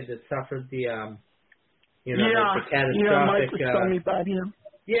poor kid that suffered the the catastrophic. Mike was telling me about him.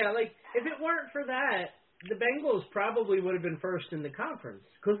 Yeah, like if it weren't for that, the Bengals probably would have been first in the conference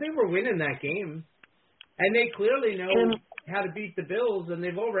because they were winning that game, and they clearly know how to beat the Bills, and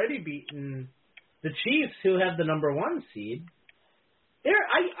they've already beaten the Chiefs, who have the number 1 seed.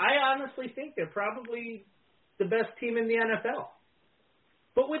 I honestly think they're probably the best team in the NFL.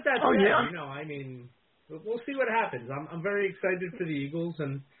 But with that said, you know, I mean, we'll see what happens. I'm very excited for the Eagles,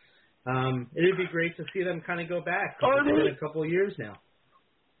 and it'd be great to see them kind of go back. It's been a couple of years now.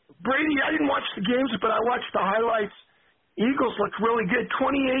 Brady, I didn't watch the games, but I watched the highlights. Eagles looked really good,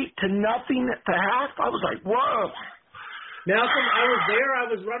 28-0 at the half. I was like, whoa. Malcolm, I was there.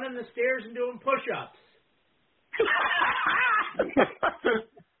 I was running the stairs and doing push-ups.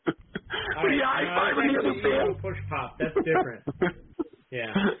 I was push pop. That's different.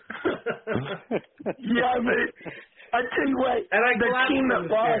 Yeah. Yeah, but I tell you what, and I the team that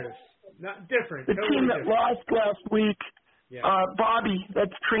lost, not different. The team that lost last week, Bobby,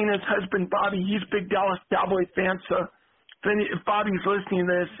 that's Trina's husband, Bobby. He's a big Dallas Cowboy fan, so if Bobby's listening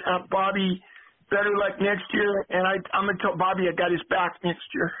to this, Bobby, better luck next year. And I'm gonna tell Bobby I got his back next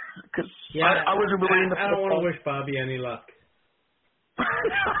year because I wasn't really in the football. I don't want to wish Bobby any luck. I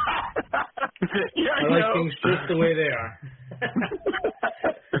like things just the way they are.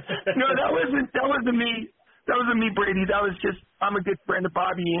 No, that wasn't me. That wasn't me, Brady. That was just I'm a good friend of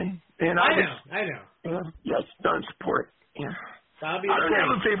Bobby, and I know. Yes, don't support. Yeah. Bobby, I don't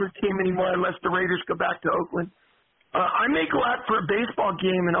have a favorite team anymore unless the Raiders go back to Oakland. I may go out for a baseball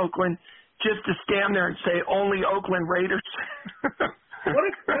game in Oakland just to stand there and say, only Oakland Raiders. What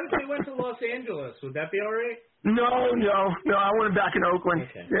if they went to Los Angeles? Would that be all right? No. I want it back in Oakland.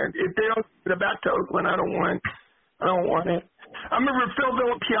 Okay. If they don't get it back to Oakland, I don't want it. I remember Phil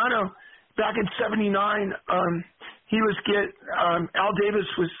Villapiano back in '79. Al Davis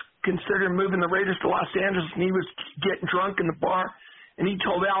was considering moving the Raiders to Los Angeles, and he was getting drunk in the bar, and he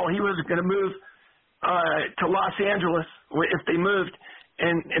told Al he wasn't going to move to Los Angeles if they moved.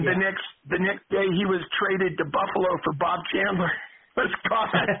 And the next day he was traded to Buffalo for Bob Chandler. That's God.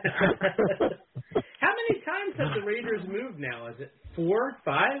 How many times have the Raiders moved now? Is it 4,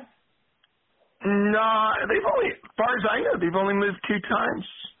 5? No, they've only, as far as I know, they've only moved 2 times.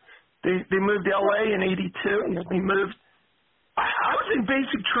 They moved to L.A. in '82, and then they moved. I was in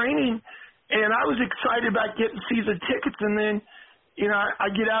basic training, and I was excited about getting season tickets, and then, I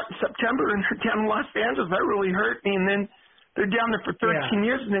get out in September, and they're down in Los Angeles. That really hurt me, and then they're down there for 13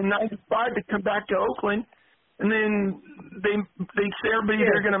 years, and then '95 they come back to Oakland, and then they say everybody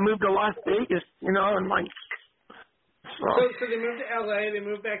they're going to move to Las Vegas, and like. So they moved to L.A., they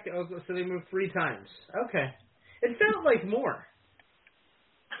moved back to Oakland, so they moved 3 times. Okay. It felt like more.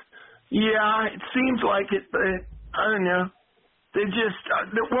 Yeah, it seems like it, but I don't know. They just,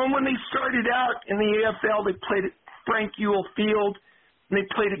 when they started out in the AFL, they played at Frank Ewell Field, and they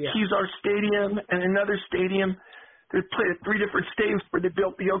played at Kezar Stadium and another stadium. They played at 3 different stadiums where they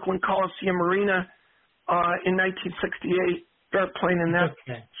built the Oakland Coliseum Arena in 1968. They're playing in that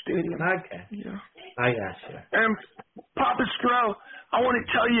stadium. Okay. Yeah. I got you. Papa Stro, I want to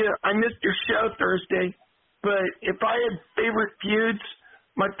tell you, I missed your show Thursday, but if I had favorite feuds,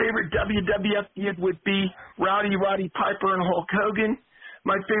 my favorite WWF feud would be Roddy Piper and Hulk Hogan.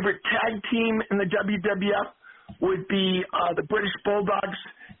 My favorite tag team in the WWF would be the British Bulldogs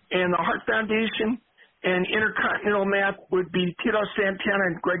and the Hart Foundation. And Intercontinental match would be Tito Santana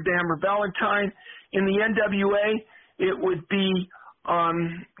and Greg the Hammer Valentine. In the NWA, it would be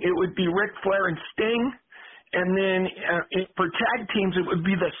Ric Flair and Sting. And then for tag teams, it would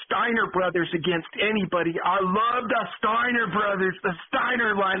be the Steiner brothers against anybody. I love the Steiner brothers, the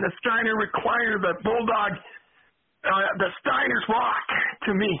Steiner line, the Steiner Require, the Bulldog, the Steiners rock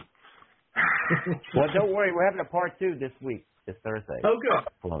to me. Well, don't worry, we're having a part 2 this week, this Thursday. Oh, good.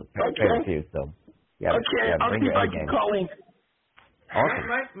 Okay. So, I'll see if I can call in. Awesome.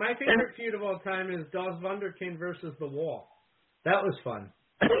 My favorite feud of all time is Dos Wunderkind versus The Wall. That was fun.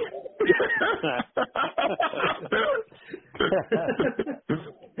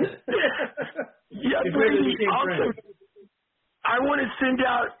 Brady, also, I want to send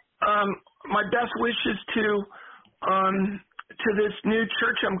out my best wishes to this new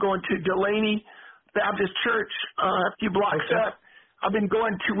church I'm going to, Delaney Baptist Church, a few blocks up. I've been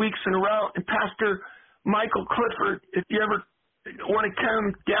going 2 weeks in a row, and Pastor Michael Clifford, if you ever want to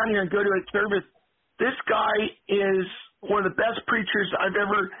come down here and go to a service, this guy is one of the best preachers I've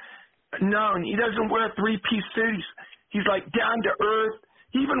ever known. He doesn't wear a 3-piece suit. He's like down to earth.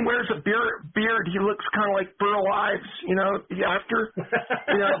 He even wears a beard. He looks kind of like Burl Ives, the actor.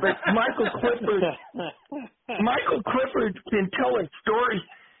 But Michael Clifford can tell a story.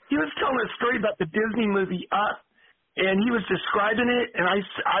 He was telling a story about the Disney movie Up, and he was describing it, and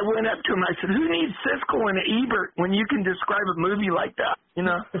I went up to him and I said, who needs Siskel and Ebert when you can describe a movie like that,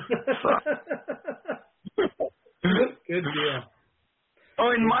 Good deal. Oh,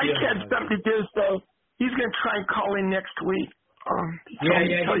 and Mike had something to do, so he's going to try and call in next week. He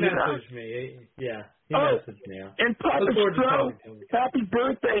messaged me. Yeah, he messaged me. And Papa Stro, happy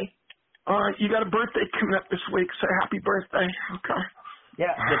birthday. You got a birthday coming up this week, so happy birthday. Okay.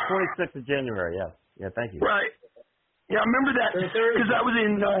 Yeah, the 26th of January, yeah, thank you. Right. Yeah, I remember that because I was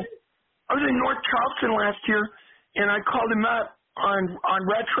in North Charleston last year, and I called him up on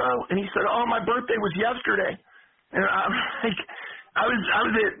Retro, and he said, "Oh, my birthday was yesterday," and I'm like, I was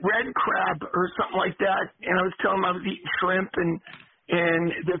at Red Crab or something like that, and I was telling him I was eating shrimp, and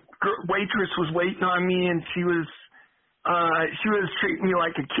the waitress was waiting on me, and she was treating me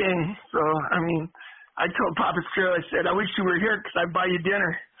like a king. So I mean, I told Papa Stro, I said, I wish you were here because I'd buy you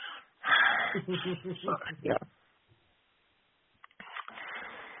dinner. So, yeah.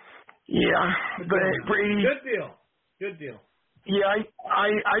 Yeah, but Brady. Good deal. Yeah,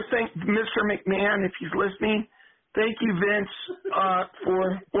 I thank Mr. McMahon if he's listening. Thank you, Vince,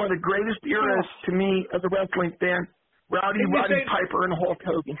 for one of the greatest eras to me as a wrestling fan. Roddy Piper and Hulk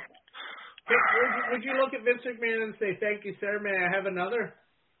Hogan. Would you look at Vince McMahon and say, "Thank you, sir. May I have another"?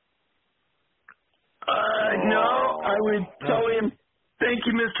 No, I would tell him, "Thank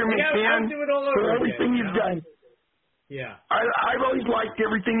you, Mr. McMahon, do it all over for everything you've done." Yeah. I've always liked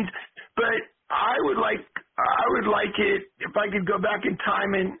everything, but I would like I would like it if I could go back in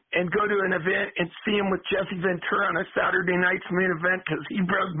time and go to an event and see him with Jesse Ventura on a Saturday night's main event because he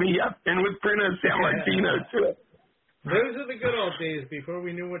broke me up, and with Bruno Sammartino too. Those are the good old days before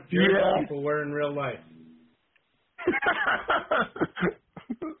we knew what Jersey people were in real life.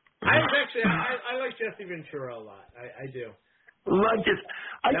 I like Jesse Ventura a lot. I do. Like it.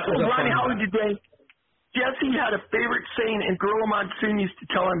 I told Ronnie Howard today, Jesse had a favorite saying, and Gorilla Monsoon used to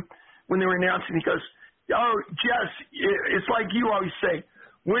tell him when they were announcing, he goes, "Oh, Jess, it's like you always say,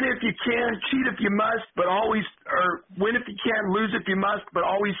 win if you can, cheat if you must, but always, or win if you can, lose if you must, but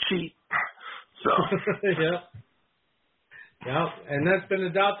always cheat." So. Yeah, and that's been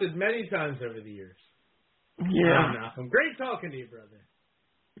adopted many times over the years. Yeah. Malcolm. Great talking to you, brother.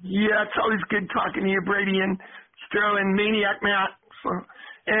 Yeah, it's always good talking to you, Brady and Stro and Maniac Matt. So,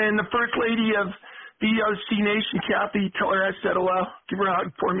 and the First Lady of VOC Nation, Kathy, tell her I said hello. Give her a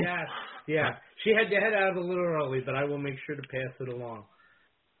hug for me. Yes, yeah. She had to head out a little early, but I will make sure to pass it along.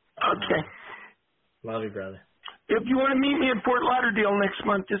 Okay. Love you, brother. If you want to meet me in Fort Lauderdale next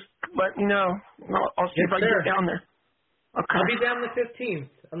month, just let me know. I'll see if I can get down there. Okay. I'll be down the 15th,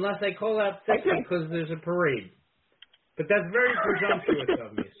 unless I call out sick because there's a parade. But that's very presumptuous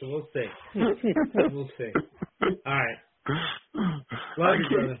of me, so we'll see. We'll see. All right. Love you,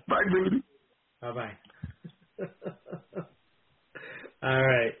 brother. Bye, baby. Bye-bye. All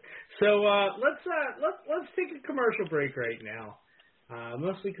right. So let's take a commercial break right now.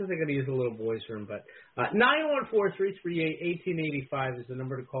 Mostly because I got to use the little boys' room, but 914-338-1885 is the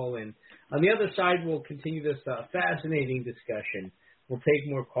number to call in. On the other side, we'll continue this fascinating discussion. We'll take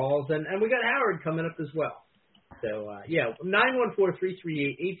more calls, and we got Howard coming up as well. So,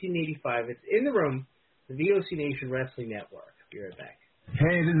 914-338-1885. It's in the room, the VOC Nation Wrestling Network. Be right back.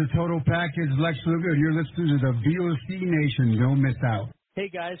 Hey, this is Total Package Lex Luger. You're listening to the VOC Nation. Don't miss out. Hey,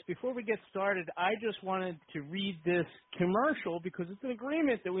 guys, before we get started, I just wanted to read this commercial because it's an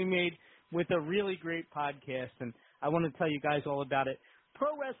agreement that we made with a really great podcast, and I want to tell you guys all about it.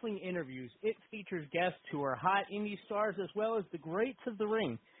 Pro Wrestling Interviews. It features guests who are hot indie stars as well as the greats of the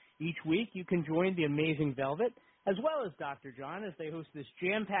ring. Each week, you can join the Amazing Velvet as well as Dr. John as they host this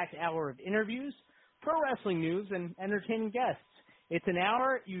jam-packed hour of interviews, pro wrestling news, and entertaining guests. It's an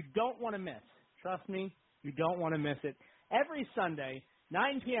hour you don't want to miss. Trust me, you don't want to miss it. Every Sunday,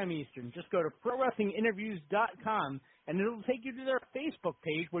 9 p.m. Eastern. Just go to ProWrestlingInterviews.com, and it'll take you to their Facebook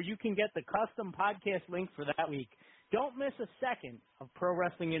page where you can get the custom podcast link for that week. Don't miss a second of Pro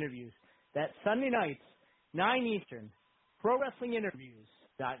Wrestling Interviews. That's Sunday nights, 9 Eastern.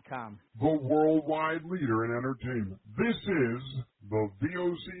 ProWrestlingInterviews.com. The worldwide leader in entertainment. This is the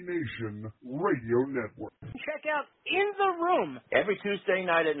VOC Nation Radio Network. Check out In the Room every Tuesday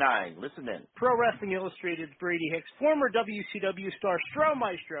night at 9. Listen in. Pro Wrestling Illustrated's Brady Hicks, former WCW star Stro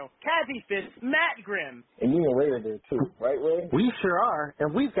Maestro, Kathy Fitz, Matt Grimm. And you and Ray are there too, right, Ray? We sure are,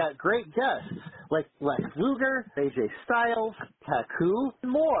 and we've got great guests like Lex Luger, AJ Styles, Taku,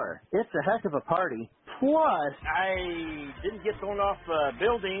 and more. It's a heck of a party. Plus, I didn't get thrown off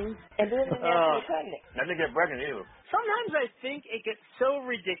buildings. And then I didn't get pregnant either. Sometimes I think it gets so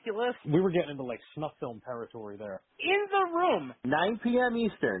ridiculous. We were getting into like snuff film territory there. In the Room. 9 p.m.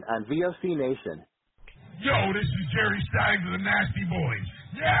 Eastern on VOC Nation. Yo, this is Jerry Stein of the Nasty Boys.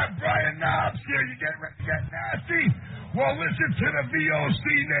 Yeah, Brian Knobs here. You getting ready to get nasty? Well, listen to the VOC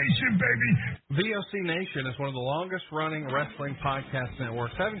Nation, baby. VOC Nation is one of the longest-running wrestling podcast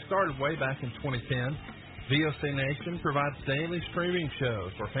networks, having started way back in 2010. VOC Nation provides daily streaming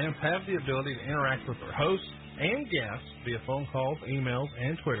shows where fans have the ability to interact with their hosts and guests via phone calls, emails,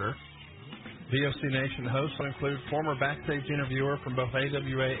 and Twitter. VOC Nation hosts will include former backstage interviewer from both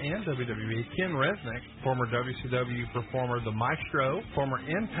AWA and WWE, Ken Resnick, former WCW performer The Maestro, former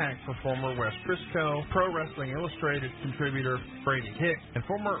Impact performer Wes Briscoe, Pro Wrestling Illustrated contributor Brady Hicks, and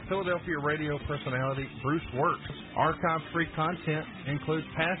former Philadelphia radio personality Bruce Works. Archive-free content includes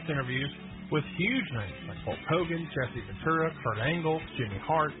past interviews with huge names like Hulk Hogan, Jesse Ventura, Kurt Angle, Jimmy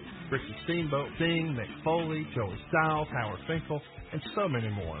Hart, Ricky Steamboat, Sting, Mick Foley, Joey Styles, Howard Finkel, and so many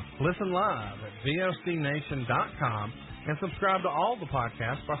more. Listen live at VOCNation.com and subscribe to all the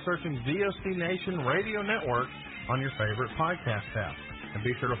podcasts by searching VOC Nation Radio Network on your favorite podcast app. And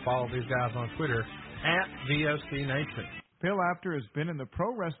be sure to follow these guys on Twitter at VOC Nation. Bill Apter has been in the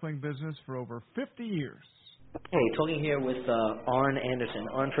pro wrestling business for over 50 years. Hey, talking here with Arn Anderson.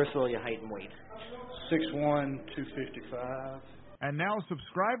 Arn, first of all, your height and weight. 6'1", 255. And now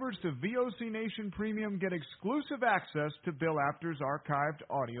subscribers to VOC Nation Premium get exclusive access to Bill Apter's archived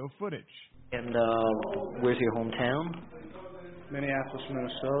audio footage. And where's your hometown? Minneapolis,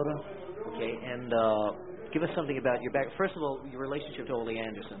 Minnesota. Okay, and give us something about your back. First of all, your relationship to Ole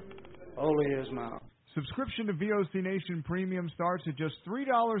Anderson. Ole is my Subscription to VOC Nation Premium starts at just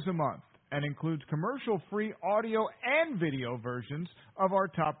 $3 a month and includes commercial-free audio and video versions of our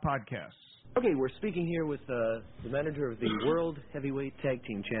top podcasts. Okay, we're speaking here with the manager of the World Heavyweight Tag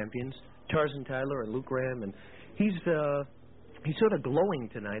Team Champions, Tarzan Tyler and Luke Graham, and he's sort of glowing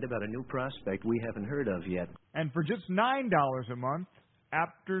tonight about a new prospect we haven't heard of yet. And for just $9 a month,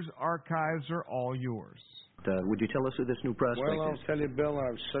 Apters archives are all yours. Would you tell us who this new prospect Well, I'll is? tell you, Bill,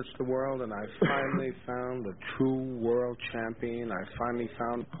 I've searched the world, and I finally found the true world champion. I finally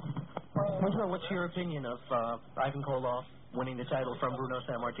found... Well, what's your opinion of Ivan Koloff winning the title from Bruno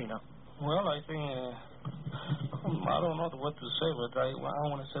Sammartino? Well, I think, I don't know what to say, but I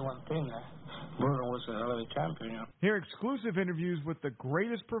want to say one thing. Bruno was an early champion. Hear exclusive interviews with the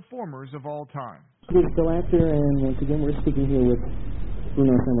greatest performers of all time. This is Bill Apter, and once again, we're speaking here with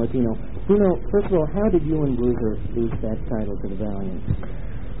Bruno Sammartino. Bruno, first of all, how did you and Bruiser lose that title to the Valiant?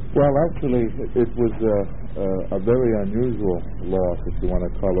 Well, actually, it was a very unusual loss, if you want to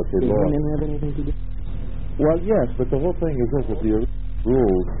call it a Did loss. women have anything to do? Well, yes, but the whole thing is this: with the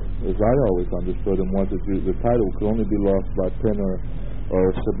rules, as I always understood them, was that the title could only be lost by pin or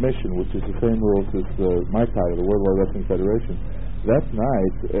submission, which is the same rules as my title, the World Wide Wrestling Federation. That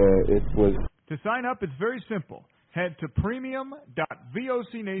night, it was... To sign up, it's very simple. Head to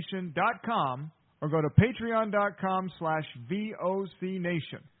premium.vocnation.com or go to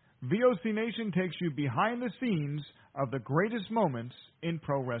patreon.com/VOCNation. VOC Nation takes you behind the scenes of the greatest moments in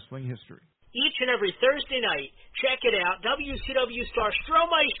pro wrestling history. Each and every Thursday night, check it out. WCW star Stro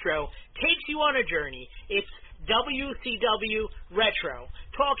Maestro takes you on a journey. It's WCW Retro.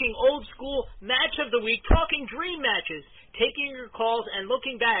 Talking old school match of the week, talking dream matches, taking your calls and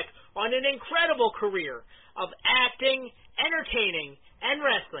looking back on an incredible career of acting, entertaining, and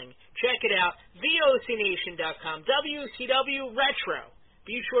wrestling. Check it out, VOCNation.com, WCW Retro.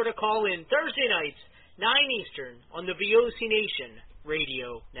 Be sure to call in Thursday nights, 9 Eastern, on the VOC Nation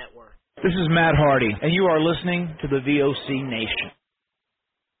Radio Network. This is Matt Hardy, and you are listening to the VOC Nation.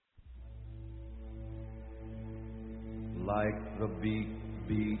 Like the beat,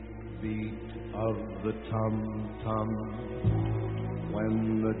 beat, beat of the tum-tum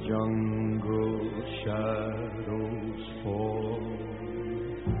when the jungle shadows fall.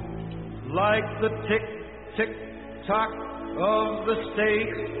 Like the tick, tick, tock of the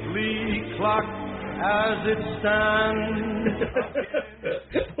stately clock as it stands.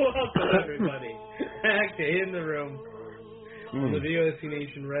 Welcome, everybody, back to In the Room on the VOC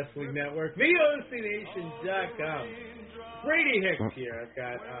Nation Wrestling Network, VOCNation.com. Brady Hicks here. I've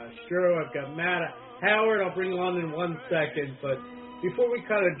got Stro, I've got Matt, Howard. I'll bring you on in 1 second, but before we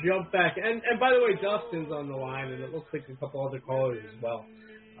kind of jump back, and by the way, Dustin's on the line, and it looks like a couple other callers as well.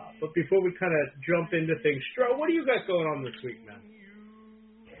 But before we kind of jump into things, Stro, what do you got going on this week, man?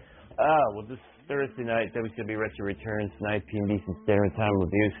 Well, this Thursday night, WCW Retro returns, 9 p.m. Eastern Standard Time with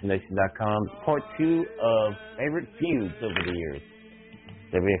VOCNation.com. Part 2 of favorite feuds over the years.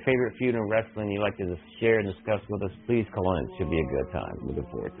 If you have a favorite feud in wrestling you'd like to share and discuss with us, please call in. It should be a good time. Looking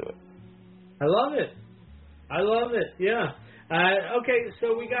forward to it. I love it. Yeah. Okay,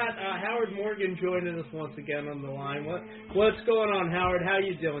 so we got Howard Morgan joining us once again on the line. What's going on, Howard? How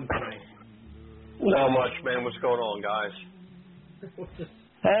you doing tonight? Not much, man. What's going on, guys?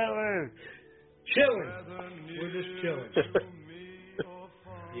 Howard! Chilling. We're just chilling.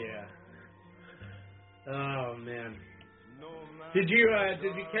 Yeah. Oh, man. Did you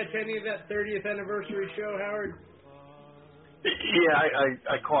catch any of that 30th anniversary show, Howard? Yeah,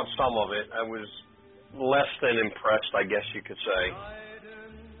 I caught some of it. I was less than impressed, I guess you could say.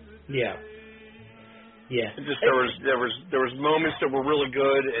 Yeah. Just there was moments that were really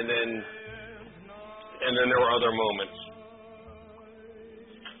good, and then there were other moments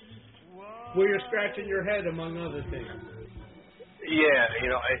where you're scratching your head, among other things. Yeah,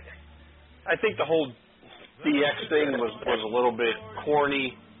 I think the whole DX thing was a little bit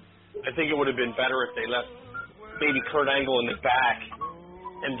corny. I think it would have been better if they left maybe Kurt Angle in the back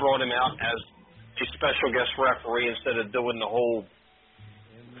and brought him out as a special guest referee instead of doing the whole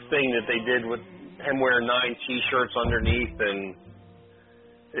thing that they did with him wearing 9 T-shirts underneath, and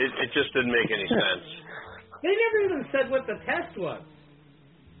it just didn't make any sense. They never even said what the test was.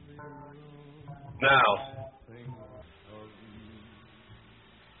 No.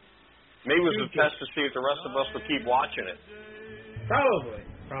 Maybe it was a test to see if the rest of us would keep watching it. Probably.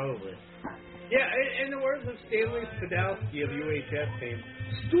 Yeah, in the words of Stanley Spadowski of UHF fame,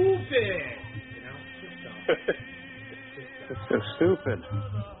 stupid! It's so stupid.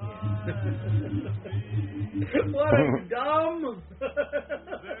 What a dumb!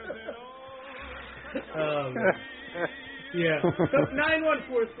 Yeah. So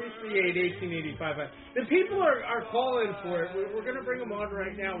 914-338-1885. The people are calling for it. We're going to bring them on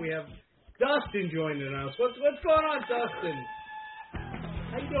right now. We have Dustin joining us. What's going on, Dustin?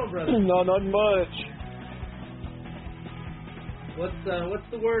 How you doing, brother? No, not much. What's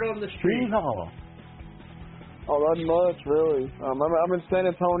the word on the street? Oh, not much, really. I'm in San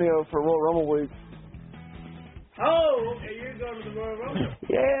Antonio for Royal Rumble week. Oh, okay. You're going to the Royal Rumble.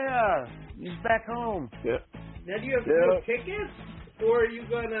 Yeah, he's back home. Yeah. Now, do you have no tickets, or are you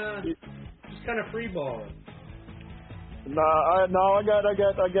gonna just kind of freeball it? No, I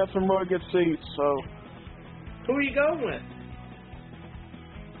got some really good seats. So. Who are you going with?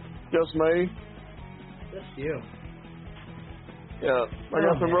 Just me. Just you. Yeah, I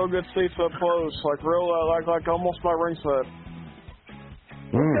got some real good seats up close, like almost by ringside.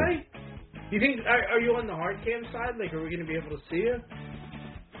 Okay. You think are you on the hard cam side? Like, are we going to be able to see you?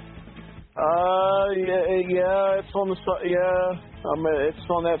 Yeah, it's on the side. Yeah, I mean, it's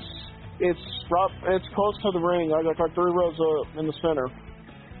on that. It's close to the ring. I got like 3 rows up in the center.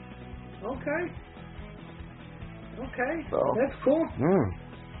 Okay. So. That's cool.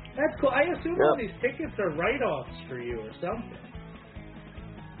 That's cool. I assume all these tickets are write-offs for you or something.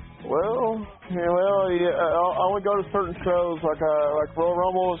 Well, yeah. I only go to certain shows, like Royal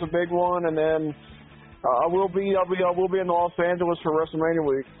Rumble is a big one, and then I will be in Los Angeles for WrestleMania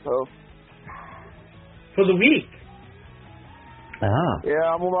week. So. For the week.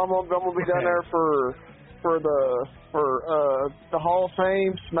 Yeah, I'm gonna be down there for the Hall of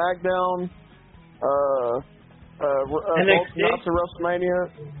Fame, SmackDown, NXT? Not to WrestleMania,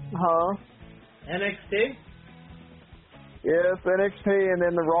 huh? NXT. Yes, NXT, and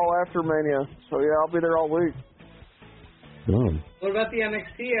then the Raw after Mania. So yeah, I'll be there all week. What about the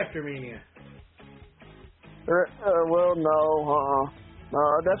NXT after Mania? Well, no,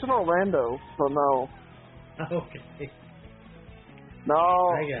 that's in Orlando, so no. Okay. No,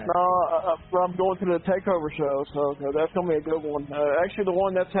 I'm going to the Takeover show, so that's going to be a good one. Actually, the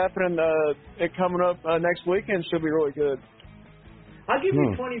one that's happening coming up next weekend should be really good. I'll give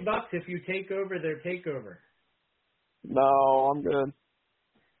you $20 if you take over their takeover. No, I'm good.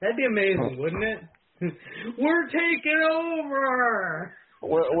 That'd be amazing, wouldn't it? We're taking over.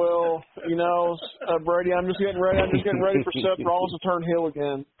 Well, Brady, I'm just getting ready for Seth Rollins to turn heel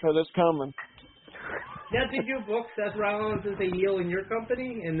again, because it's coming. Now, did you book Seth Rollins as a heel in your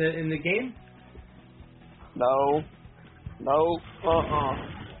company in the game? No. No,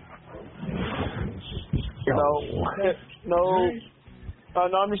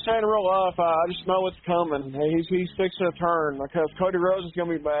 I'm just saying in real life, I just know it's coming. He's fixing a turn because Cody Rhodes is going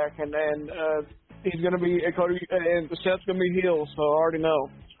to be back, and he's going to be and Seth's going to be heel, so I already know.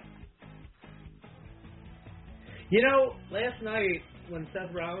 Last night when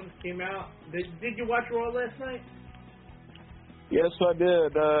Seth Rollins came out, did you watch Raw last night? Yes, I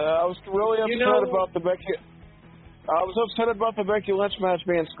did. I was really upset about the Becky. I was upset about the Becky Lynch match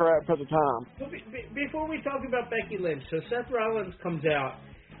being scrapped at the time. Before we talk about Becky Lynch, so Seth Rollins comes out,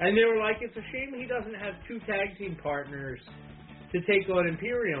 and they were like, it's a shame he doesn't have 2 tag team partners to take on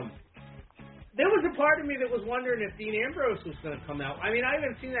Imperium. There was a part of me that was wondering if Dean Ambrose was going to come out. I mean, I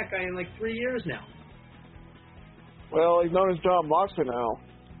haven't seen that guy in like 3 years now. Well, he's known as John Moxley now.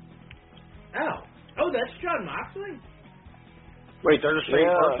 Oh, that's John Moxley? Wait, they're the same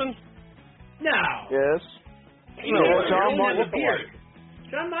person? No. Yes.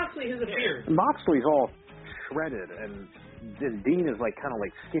 John Moxley has a beard. Moxley's all shredded, and Dean is kind of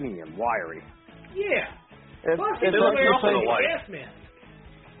skinny and wiry. Yeah. It's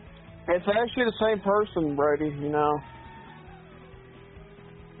actually the same person, Brady. No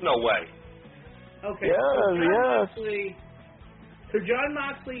way. Okay. Yes. So John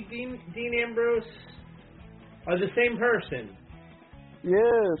Moxley, Dean Ambrose are the same person.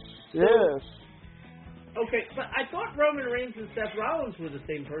 Yes. Okay, but I thought Roman Reigns and Seth Rollins were the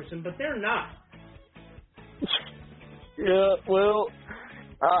same person, but they're not. Yeah, well,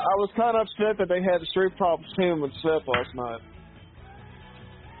 I was kind of upset that they had the Street Profits team with Seth last night.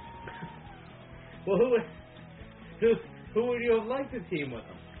 Well, who would you have liked to team with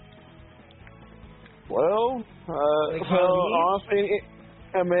them? Well, honestly,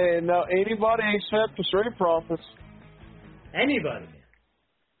 anybody except the Street Profits. Anybody?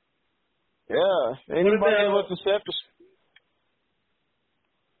 Yeah, anybody that's except the...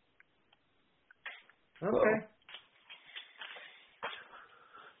 Okay.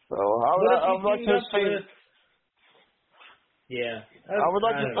 So I would like to see. Yeah. I would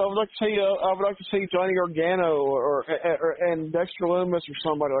like to see Johnny Gargano and Dexter Lumis or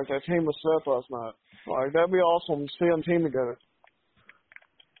somebody like that team with Seth last night. That'd be awesome to see them team together.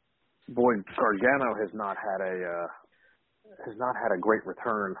 Boy, Gargano has not had has not had a great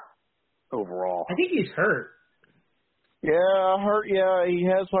return overall. I think he's hurt. Yeah, I heard. Yeah, he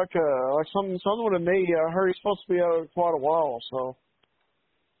has like something with a knee. I heard he's supposed to be out quite a while. So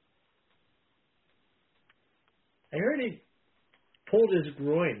I heard he pulled his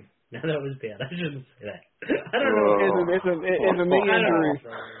groin. No, that was bad. I shouldn't say that. I don't know. It's a knee injury.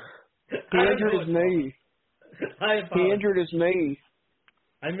 He injured his knee. He injured his knee.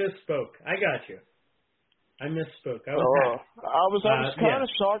 I misspoke. I got you. I misspoke. I was kind of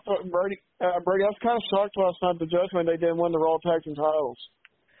shocked, Brady. I was kind of shocked last night the judgment they didn't win the Raw Tag Team titles.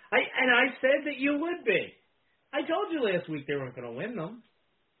 I said that you would be. I told you last week they weren't going to win them.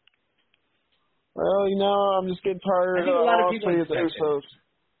 Well, I'm just getting tired. I think a lot of people Usos.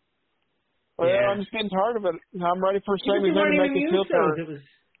 Well, I'm just getting tired of it. I'm ready for Sami Zayn to make his heel turn.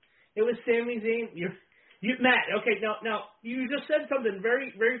 It was Sami Zayn. Matt. Okay, now you just said something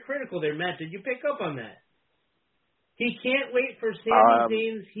very, very critical there, Matt. Did you pick up on that? He can't wait for Sami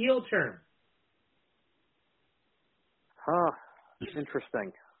Zayn's heel turn. Huh.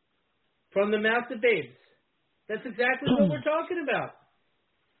 Interesting. From the mouth of babes. That's exactly what we're talking about.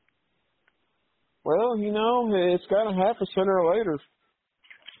 Well, it's got to happen sooner or later.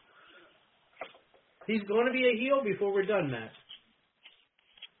 He's going to be a heel before we're done, Matt.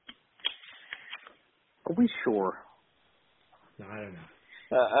 Are we sure? No, I don't know.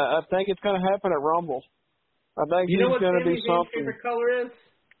 I think it's going to happen at Rumble. I think he's going to do something. You know what Sami Zayn's favorite color is?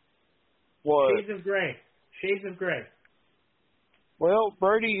 What? Shades of gray. Shades of gray. Well,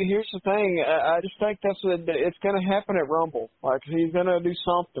 Brady, here's the thing. I just think it's going to happen at Rumble. Like, he's going to do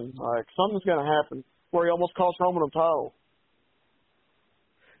something. Like, something's going to happen where he almost cost Roman a title.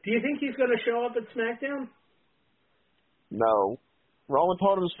 Do you think he's going to show up at SmackDown? No. Roman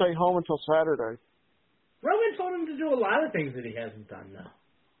told him to stay home until Saturday. Roman told him to do a lot of things that he hasn't done, though.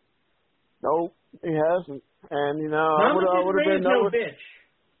 No, he hasn't. And, I would have been no bitch.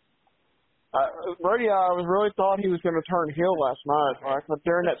 Brady, I really thought he was going to turn heel last night. But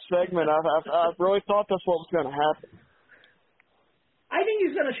during that segment, I really thought that's what was going to happen. I think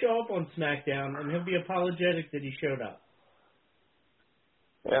he's going to show up on SmackDown, and he'll be apologetic that he showed up.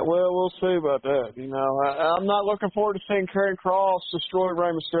 Yeah, well, we'll see about that. I'm not looking forward to seeing Karrion Kross destroy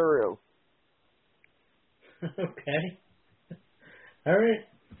Rey Mysterio. Okay. All right.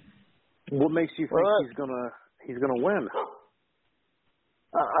 What makes you think he's gonna win?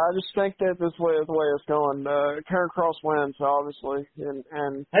 I just think that this way is the way it's going. Karrion Kross wins, obviously, and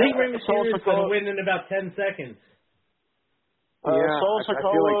I think Rey Mysterio is going to win in about 10 seconds. I feel like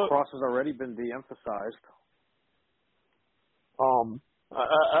Kross has already been de-emphasized.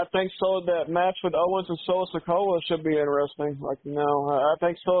 I think that match with Owens and Solo Sikoa should be interesting. I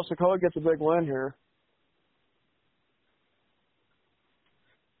think Solo Sikoa gets a big win here.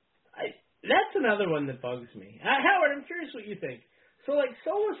 That's another one that bugs me. Howard, I'm curious what you think. So,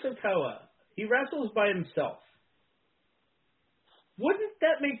 Solo Sikoa, he wrestles by himself. Wouldn't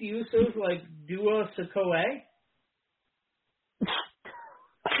that make the Usos Duo Sikoa?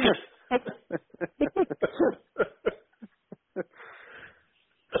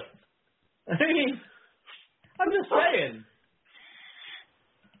 I mean, I'm just saying.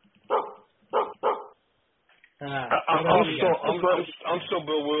 I'm so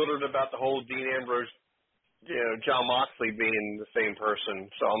bewildered about the whole Dean Ambrose, John Moxley being the same person.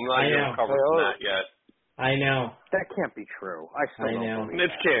 So I'm not even covered from that yet. I know that can't be true. I still don't believe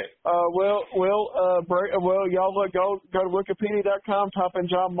it can't. Y'all go to Wikipedia.com, type in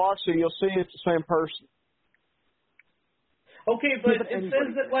John Moxley, you'll see it's the same person. Okay, but it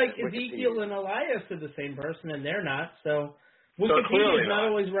says that Ezekiel and Elias are the same person, and they're not. So Wikipedia is not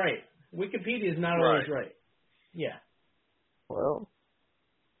always right. Wikipedia is not always right. Yeah. Well.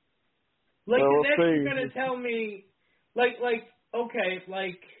 Next you're gonna tell me,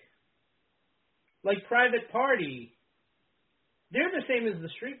 Private Party. They're the same as the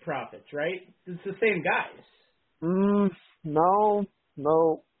Street Profits, right? It's the same guys. No.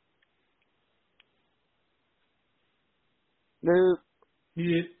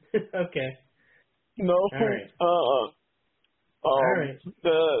 Okay. No. All right. All right.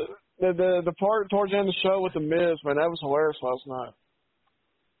 The part towards the end of the show with the Miz, man, that was hilarious last night.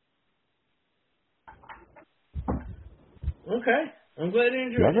 Okay, I'm glad you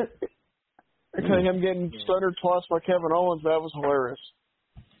enjoyed it. Okay, him getting stuttered twice by Kevin Owens, that was hilarious.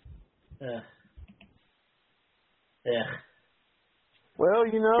 Yeah. Well,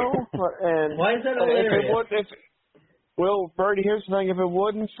 and why is that hilarious? Well, Brady, here's the thing. If it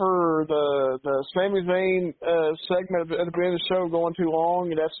wasn't for the Sami Zayn segment at the beginning of the show going too long,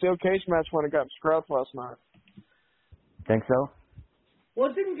 that steel cage match would have gotten scrapped last night. Think so?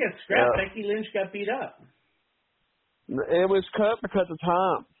 Well, it didn't get scrapped. Becky Lynch got beat up. It was cut because of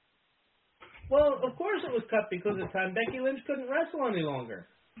time. Well, of course it was cut because of time. Becky Lynch couldn't wrestle any longer.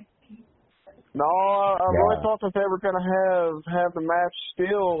 No, I really thought that they were going to have the match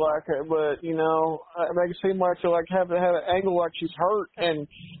still, but it makes it seem like they have to have an angle like she's hurt, and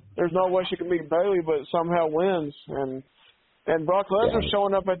there's no way she can beat Bayley, but somehow wins. And Brock Lesnar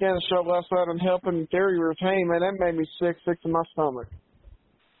showing up at the end of the show last night and helping Theory retain, man, that made me sick to my stomach.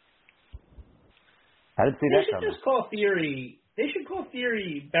 I didn't see that coming. They should just call Theory. They should call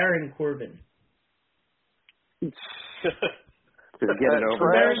Theory Baron Corbin. Just get it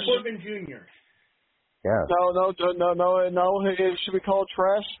over. Baron Corbin Jr. Yeah. No. It should be called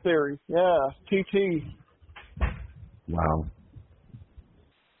Trash Theory. Yeah, TT. Wow.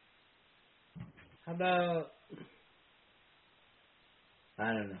 How about?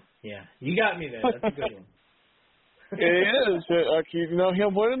 I don't know. Yeah, you got me there. That's a good one. It is.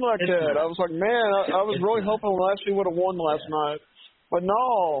 Him winning like that. I was like, man, I was really hoping Lashley would have won last night. But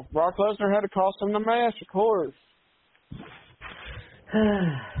no, Brock Lesnar had to cost him the match, of course.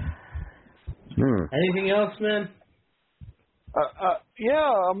 Anything else, man?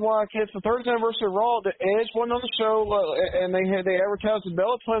 Yeah, I'm like, it's the 30th anniversary of Raw. The Edge wasn't on the show, and they advertised the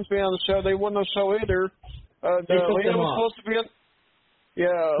Bella Twins being on the show. They wasn't on the show either. Lita was supposed to be on.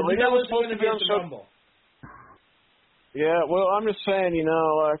 Yeah, Lita was supposed to be on the show. Rumble. Yeah, well, I'm just saying, Edge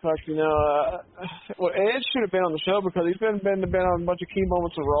should have been on the show because he's been on a bunch of key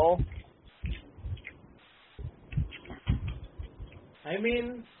moments of Raw. I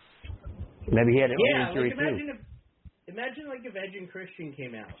mean, maybe he had an injury too. Imagine if Edge and Christian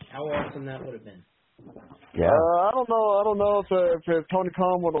came out. How awesome that would have been. Yeah. I don't know if Tony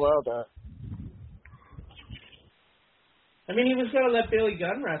Khan would allow that. I mean, he was going to let Billy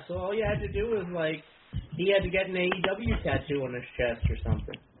Gunn wrestle. All you had to do was, he had to get an AEW tattoo on his chest or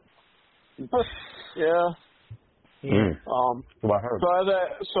something. Yeah.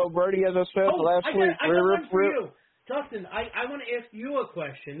 So Brady, as I said last week, I got one for you. Dustin, I want to ask you a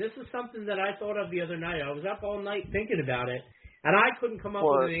question. This is something that I thought of the other night. I was up all night thinking about it, and I couldn't come up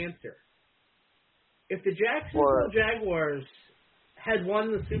with an answer. If the Jacksonville Jaguars had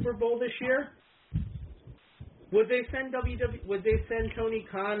won the Super Bowl this year, would they send Tony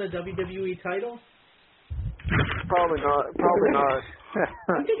Khan a WWE title? Probably not.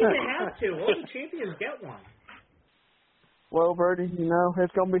 I'm thinking they have to. All the champions get one. Well, Bertie,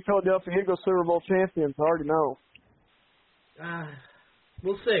 it's going to be Philadelphia Eagles Super Bowl champions. I already know.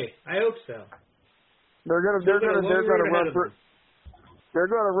 We'll see. I hope so. They're going to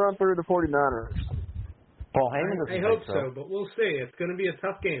run through the 49ers. Paul Heyman. I hope so, but we'll see. It's going to be a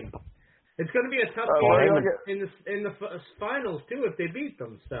tough game. It's going to be a tough game in the finals too if they beat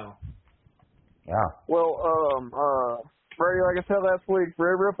them. So. Yeah. Well, Brady, like I said last week,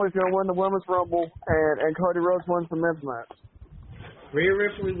 Rhea Ripley's going to win the Women's Rumble, and Cody Rhodes wins the men's match. Rhea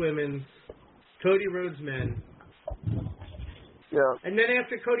Ripley women's, Cody Rhodes men. Yeah. And then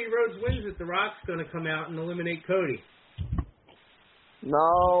after Cody Rhodes wins it, The Rock's going to come out and eliminate Cody.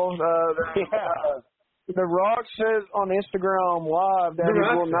 No, The Rock says on Instagram Live that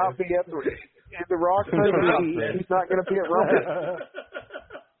he will not be at the. The Rock says he's not going to be at Rumble.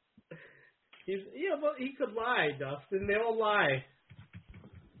 Well, he could lie, Dustin. They all lie.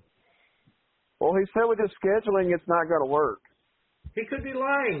 Well, he said with his scheduling, it's not going to work. He could be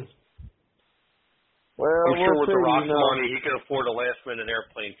lying. Well, I'm sure with see, The Rock's money, he can afford a last-minute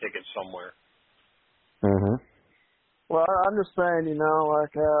airplane ticket somewhere. Mm-hmm. Well, I'm just saying,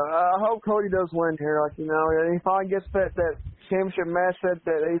 I hope Cody does win here. He finally gets that championship match that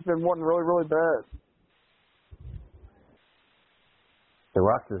he's been wanting really, really bad. The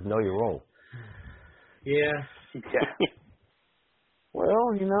Rock says, know your role. Yeah.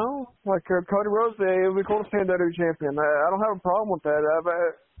 Well, Cody Rhodes, it would be cool to see him WWE champion. I don't have a problem with that.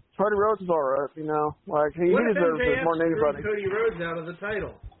 Cody Rhodes is all right, he deserves it more than anybody. Cody Rhodes out of the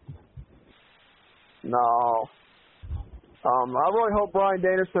title? No. I really hope Bryan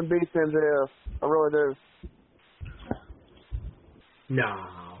Danielson beats MJF. I really do. No,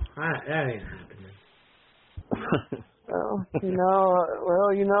 that ain't happening. I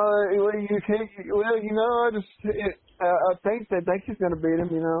think he's going to beat him,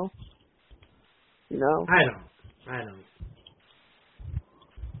 I don't.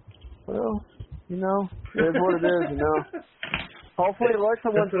 Well, it is what it is, Hopefully Alexa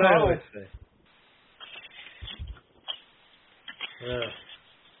wins the title. That's what I always say.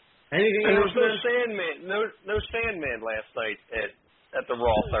 Anything and else? No Sandman last night at the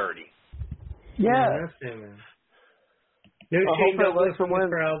Raw 30. Yeah. No Sandman. No Shane Douglas from the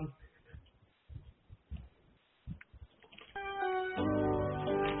crowd.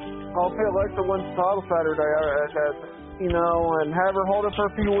 Hopefully Alexa wins the title Saturday. and have her hold it for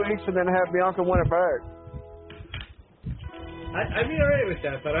a few weeks and then have Bianca win it back. I'd be alright with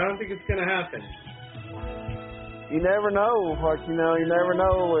that, but I don't think it's going to happen. You never know. You never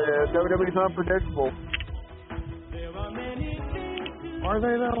know. WWE's unpredictable. Are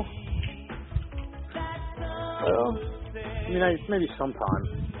they, though? Well, maybe sometime.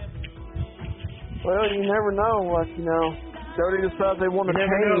 Well, you never know. WWE decides they want to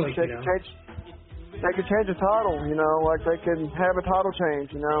change. They can change the title. They can have a title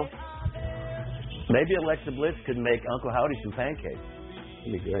change. Maybe Alexa Bliss could make Uncle Howdy some pancakes.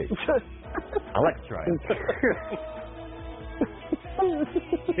 That'd be great. I'd like to try it.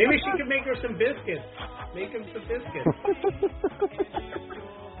 Maybe she could make her some biscuits. Make him some biscuits.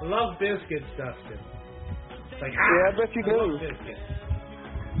 I love biscuits, Dustin. It's like, yeah, I bet you do.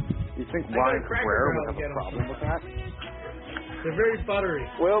 You think Ryan Cabrera would have a problem with that? They're very buttery.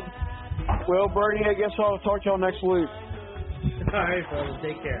 Well, Bernie, I guess I'll talk to y'all next week. All right, fellas.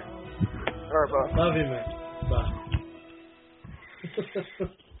 Take care. All right, bye. Love you, man. Bye.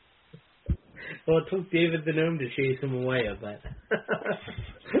 Well, it took David the Gnome to chase him away, I bet.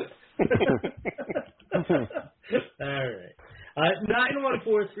 All right.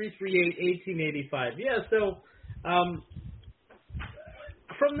 914-338-1885. Yeah, so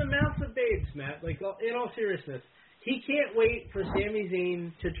from the mouths of babes, Matt, in all seriousness, he can't wait for Sami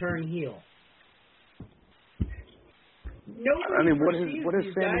Zayn to turn heel. Nobody what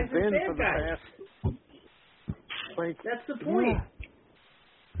has Sami been for the past? That's the point.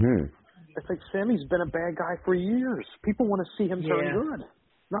 I think Sami's been a bad guy for years. People want to see him turn good,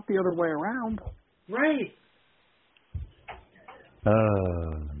 not the other way around. Right.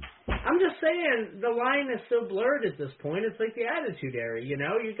 I'm just saying, the line is so blurred at this point. It's like the Attitude Era, you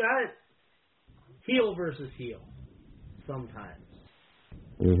got heel versus heel sometimes.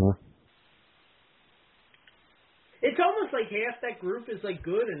 Mm-hmm. It's almost like half that group is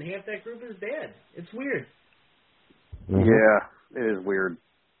good and half that group is bad. It's weird. Mm-hmm. Yeah, it is weird.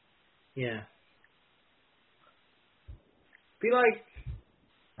 Yeah. Be like,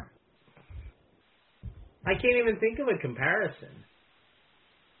 I can't even think of a comparison.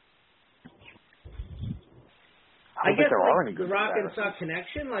 I guess The Rock and Suck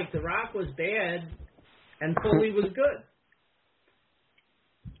connection, The Rock was bad and Foley was good.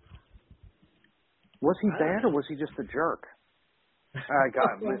 Was he bad or was he just a jerk?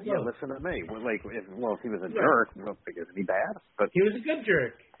 Listen to me. If he was a jerk, isn't he bad? But he was a good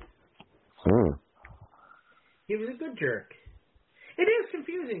jerk. He was a good jerk. It is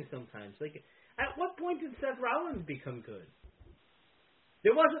confusing sometimes. At what point did Seth Rollins become good?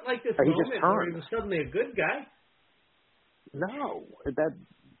 There wasn't this moment where he was suddenly a good guy. No, that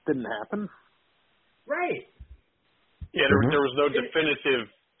didn't happen. Right. Yeah, there was no definitive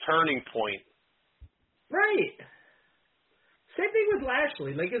turning point. Right. Same thing with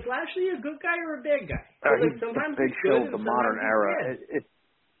Lashley. Is Lashley a good guy or a bad guy? Sometimes Big Show of the modern era. It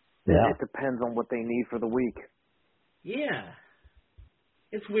depends on what they need for the week. Yeah.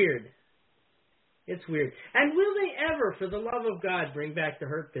 It's weird. It's weird. And will they ever, for the love of God, bring back the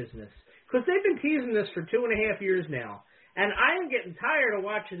Hurt Business? Because they've been teasing this for 2.5 years now. And I am getting tired of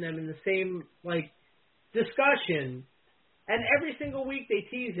watching them in the same, discussion. And every single week they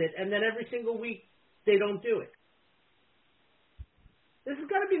tease it, and then every single week they don't do it. This has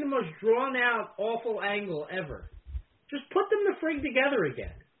got to be the most drawn-out, awful angle ever. Just put them the frig together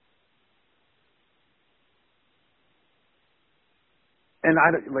again. And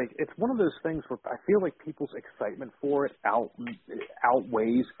it's one of those things where I feel like people's excitement for it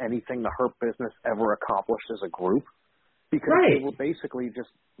outweighs anything the Hurt Business ever accomplished as a group, because they were basically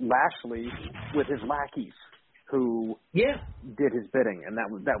just Lashley with his lackeys who did his bidding, and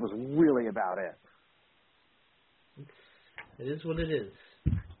that was really about it. It is what it is.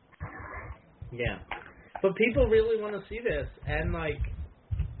 Yeah, but people really want to see this, and I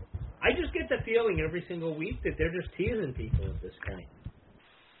just get the feeling every single week that they're just teasing people at this point.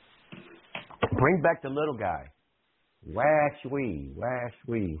 Bring back the little guy. Wash wee.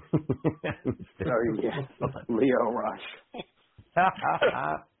 Leo Rush.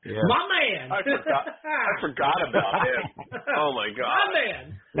 Yeah. My man. I forgot about him. Oh my God. My man.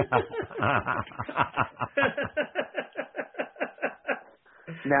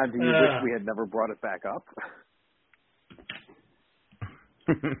 Now, do you wish we had never brought it back up?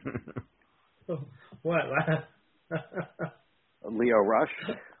 What? Leo Rush?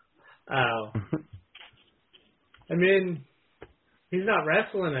 Oh. I mean, he's not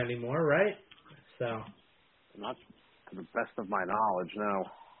wrestling anymore, right? So. Not to the best of my knowledge, no.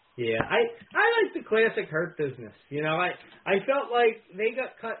 Yeah, I like the classic Hurt Business. I felt like they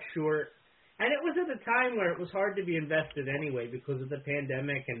got cut short, And it was at a time where it was hard to be invested anyway because of the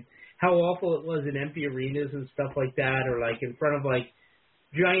pandemic and how awful it was in empty arenas and stuff like that, or like in front of like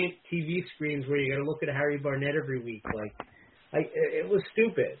giant TV screens where you got to look at Harry Barnett every week. Like it was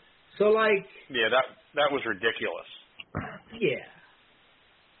stupid. So like, yeah, that was ridiculous. Yeah,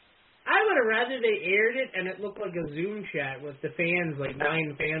 I would have rather they aired it and it looked like a Zoom chat with the fans, like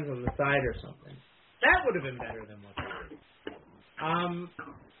 9 fans on the side or something. That would have been better than what they did.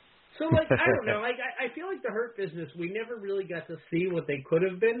 So, like, I don't know. Like, I feel like the Hurt Business, we never really got to see what they could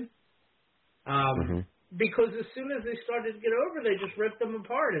have been. Because as soon as they started to get over, they just ripped them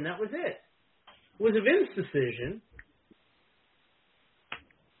apart, and that was it. It was a Vince decision.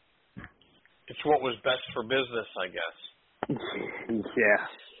 It's what was best for business, I guess.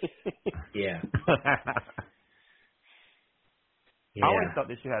 Yeah. I always thought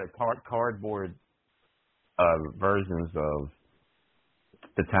they should have had cardboard versions of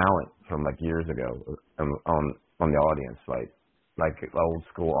the talent from like years ago on the audience, like old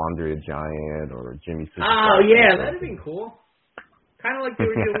school Andre the Giant or Jimmy Superstar. Oh yeah, that'd have been cool. Kind of like they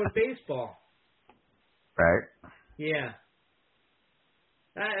were doing with baseball. Right. Yeah.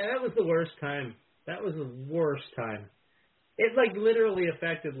 That was the worst time. That was the worst time. It like literally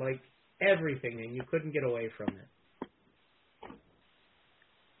affected like everything, and you couldn't get away from it.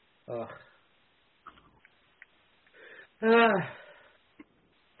 Ugh.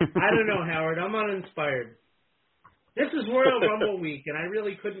 I don't know, Howard. I'm uninspired. This is Royal Rumble week, and I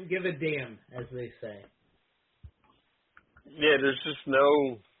really couldn't give a damn, as they say. Yeah, there's just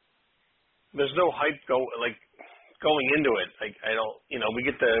no hype going into it. Like I don't, we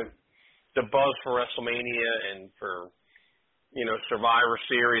get the buzz for WrestleMania and for Survivor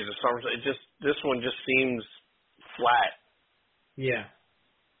Series or something. This one just seems flat. Yeah.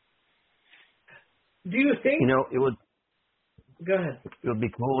 Do you think it would? Go ahead. It would be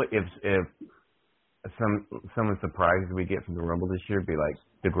cool if some of the surprises we get from the Rumble this year be like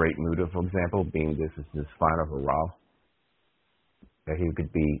the Great Muta, for example, being this is his final for Raw. That he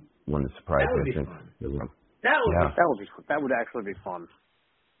could be one of the surprises. That would be fun. That would actually be fun.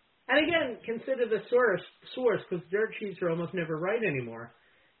 And again, consider the source because dirt sheets are almost never right anymore.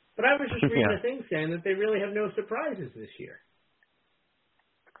 But I was just reading a thing saying that they really have no surprises this year.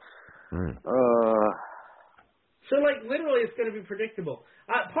 So, like, literally it's going to be predictable.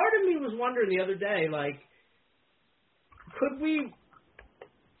 Part of me was wondering the other day, like, could we...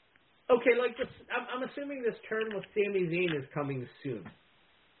 Okay, like, I'm assuming this turn with Sami Zayn is coming soon.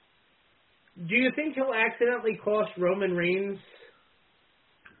 Do you think he'll accidentally cost Roman Reigns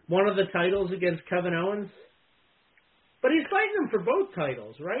one of the titles against Kevin Owens? But he's fighting him for both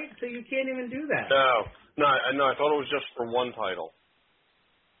titles, right? So you can't even do that. No, I thought it was just for one title.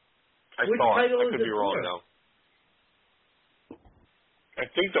 Which title I is could it be wrong for? now. I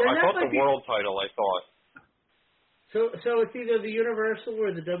thought the world title, I thought. So it's either the Universal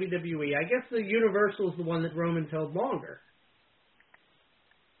or the WWE. I guess the Universal is the one that Roman's held longer.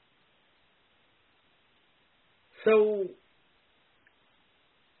 So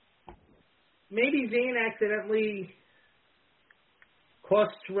maybe Zayn accidentally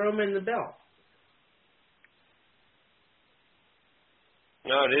costs Roman the belt.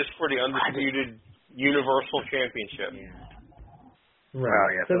 No, it is for the undisputed Universal Championship. Yeah. Right. Oh,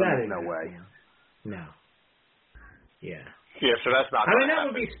 yeah, so that is no way. No. Yeah. Yeah, so that's not. I mean, that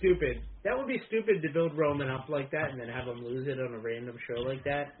would be stupid. That would be stupid to build Roman up like that and then have him lose it on a random show like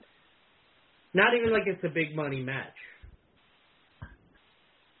that. Not even like it's a big money match.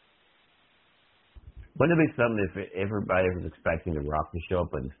 Wouldn't it be something if everybody was expecting The Rock to show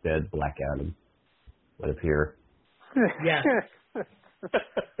up, but instead Black Adam would appear? Yeah.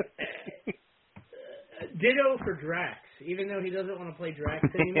 Ditto for Drax, even though he doesn't want to play Drax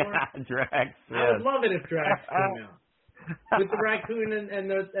anymore. Yeah, Drax. I would love it if Drax came out with the raccoon and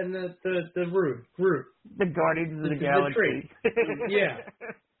the Groot. The Guardians of the Galaxy. Yeah.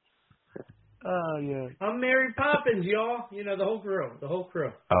 Oh yeah. I'm Mary Poppins, y'all. The whole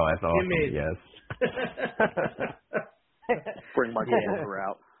crew. Oh, that's awesome. Amazing. Yes. Bring my camera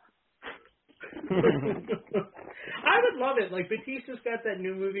out. I would love it. Like, Batista's got that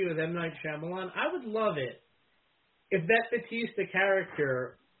new movie with M. Night Shyamalan. I would love it if that Batista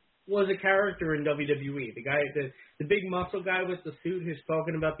character was a character in WWE. The guy, the big muscle guy with the suit who's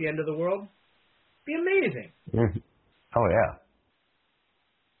talking about the end of the world. Be amazing. Oh,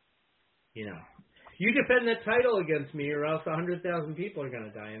 yeah. You defend that title against me or else 100,000 people are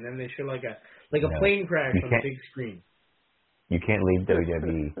going to die. And then they show like a plane crash on the big screen. You can't leave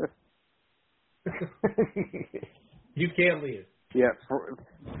WWE. You can't leave. Yeah,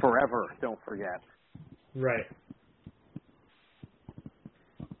 forever. Don't forget. Right.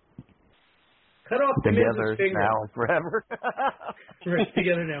 Cut off the together Miz's finger. now and forever. Right,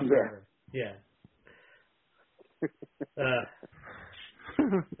 together now and forever. Yeah.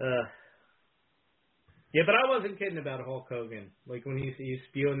 Yeah, but I wasn't kidding about Hulk Hogan. Like when he's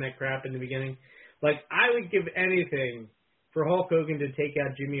spewing that crap in the beginning. Like I would give anything for Hulk Hogan to take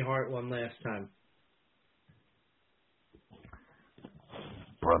out Jimmy Hart one last time.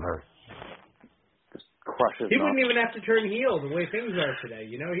 Brother. Just crushes. He wouldn't even have to turn heel the way things are today.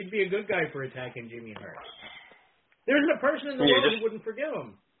 You know, he'd be a good guy for attacking Jimmy Hart. There isn't a person in the world who wouldn't forgive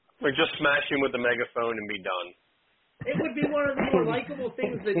him. Like just smash him with the megaphone and be done. It would be one of the more likable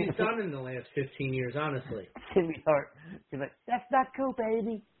things that he's done in the last 15 years, honestly. Jimmy Hart. He's like, that's not cool,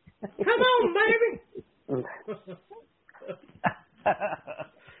 baby. Come on, baby.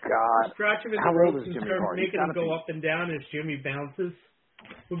 God. Scratch him in How the old ropes is and Jimmy start Hart? making him go up and down as Jimmy bounces.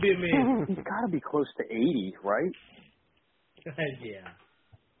 Would be amazing. He's got to be close to 80, right? Yeah.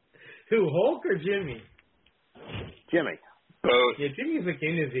 Who, Hulk or Jimmy? Jimmy. Both. Yeah, Jimmy's like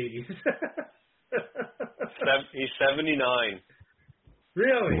in his 80s. He's 79.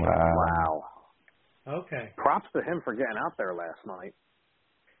 Really? Wow. Okay. Props to him for getting out there last night.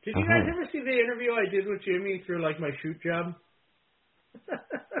 Did you guys ever see the interview I did with Jimmy through, like, my shoot job? I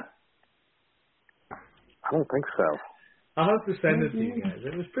don't think so. I'll have to send it to you guys.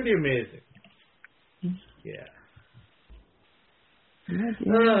 It was pretty amazing. Yeah.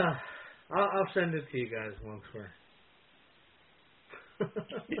 I'll send it to you guys once we're...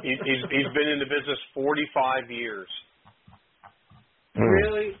 He's been in the business 45 years.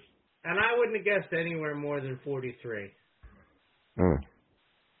 Really? And I wouldn't have guessed anywhere more than 43.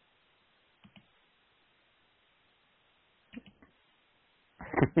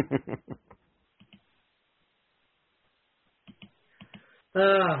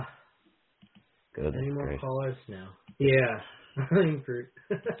 Any more callers now? Yeah. I'm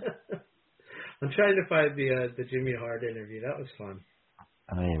trying to find the Jimmy Hart interview. That was fun.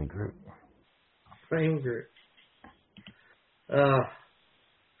 I am Groot. I am Groot. So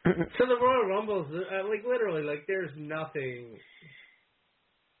the Royal Rumbles, like literally, like there's nothing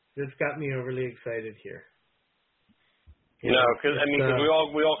that's got me overly excited here. You know, because I mean, cause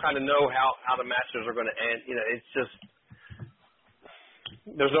we all kind of know how the matches are going to end. You know, it's just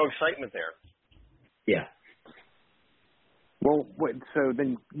there's no excitement there. Yeah. Well, in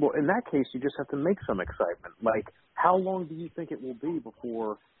that case, you just have to make some excitement. Like, how long do you think it will be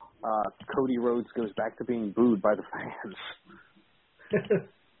before Cody Rhodes goes back to being booed by the fans?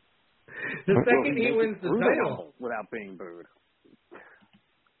 The second he wins the title without being booed.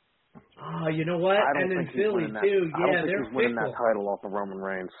 Oh, you know what? And in Philly too. Yeah, they're fickle. Winning that title off of Roman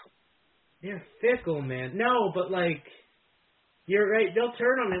Reigns. They're fickle, man. No, but like, you're right. They'll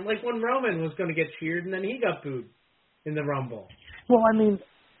turn on him. Like when Roman was going to get cheered, and then he got booed in the Rumble. Well, I mean,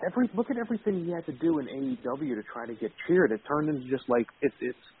 look at everything he had to do in AEW to try to get cheered. It turned into just like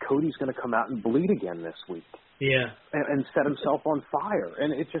it's Cody's going to come out and bleed again this week. Yeah. And set himself on fire,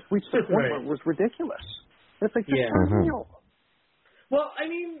 and it just reached the point where it was ridiculous. It's like just real. Well, I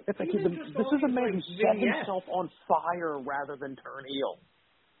mean, it's like this is a man who set himself on fire rather than turn heel.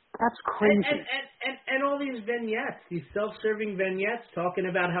 That's crazy. And all these vignettes, these self-serving vignettes talking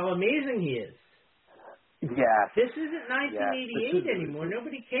about how amazing he is. Yeah. This isn't 1988 anymore.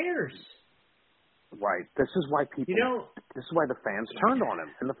 Nobody cares. Right. This is why people. This is why the fans turned on him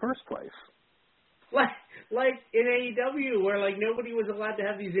in the first place. Like in AEW, where like nobody was allowed to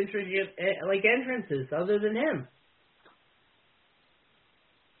have these intricate entrances other than him.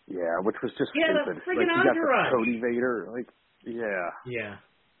 Yeah, which was just stupid. The freaking you got entourage. the Cody Vader,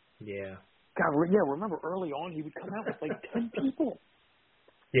 Yeah. God, remember early on he would come out with like 10 people.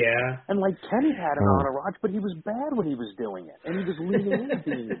 Yeah. And like Kenny had an entourage, but he was bad when he was doing it, and he was leaning into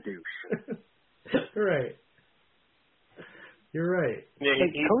being a douche. Right. You're right. Yeah,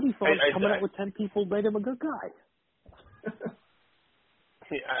 Cody thought coming out with 10 people made him a good guy. I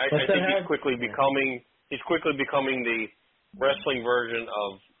think he's quickly becoming the wrestling version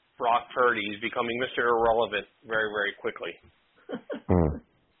of Brock Purdy. He's becoming Mr. Irrelevant very, very quickly.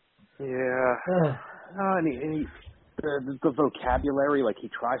 Yeah. And the vocabulary, like he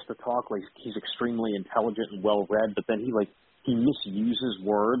tries to talk like he's extremely intelligent and well-read, but then he misuses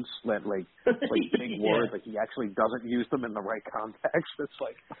words, like big words, like he actually doesn't use them in the right context. It's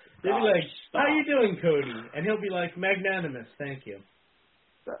like, they'll be like, "How you doing, Cody?" And he'll be like, "Magnanimous, thank you."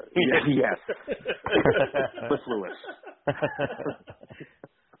 Yes. With Lewis.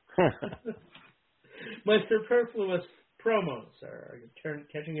 My superfluous promos are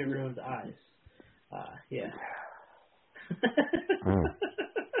catching everyone's eyes. Yeah. It's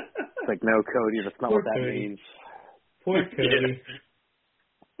like, no, Cody, that's not what that means. Poor Cody.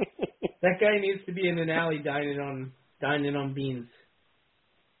 That guy needs to be in an alley dining on beans.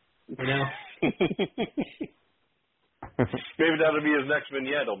 You know? Maybe that'll be his next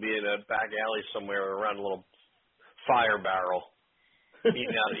vignette. He'll be in a back alley somewhere around a little fire barrel,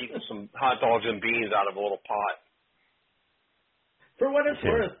 eating some hot dogs and beans out of a little pot. For what it's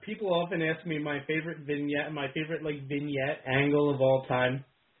worth, people often ask me my favorite vignette angle of all time,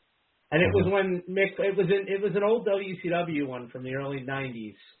 and it was when it was an old WCW one from the early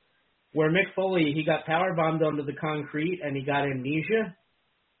 '90s, where Mick Foley, he got power bombed onto the concrete and he got amnesia,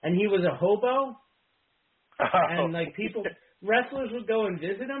 and he was a hobo, and like wrestlers would go and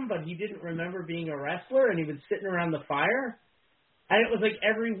visit him, but he didn't remember being a wrestler, and he was sitting around the fire. And it was like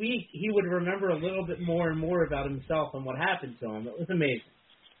every week he would remember a little bit more and more about himself and what happened to him. It was amazing.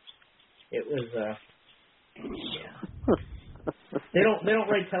 It was, yeah. They don't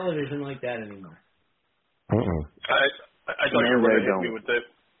write television like that anymore. I thought you were going to hit me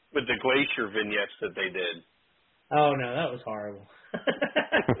with the Glacier vignettes that they did. Oh no, that was horrible.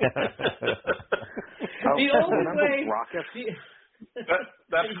 The only way.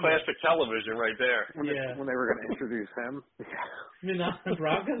 That's classic television right there. When they were going to introduce him.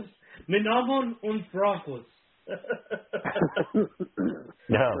 Minamon und Broncos.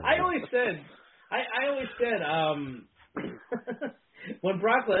 No. I always said, when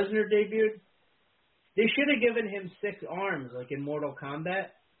Brock Lesnar debuted, they should have given him 6 arms like in Mortal Kombat.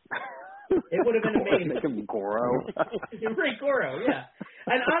 It would have been amazing. Make him Goro. Right, Goro, yeah.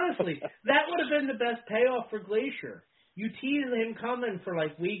 And honestly, that would have been the best payoff for Glacier. You tease him coming for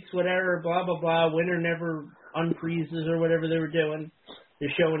like weeks, whatever, blah, blah, blah, winner never unfreezes or whatever they were doing.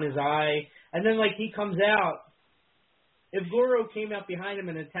 They're showing his eye. And then, like, he comes out. If Goro came out behind him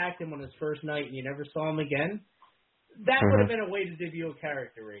and attacked him on his first night and you never saw him again, that would have been a way to debut a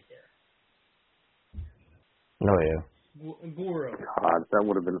character right there. Oh, yeah. Goro. God, that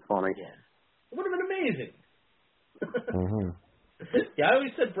would have been funny. Yeah. It would have been amazing. Mm-hmm. Yeah, I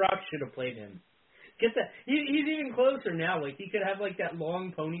always said Brock should have played him. Get that? He's even closer now. Like, he could have, like, that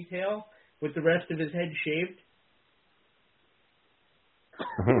long ponytail with the rest of his head shaved.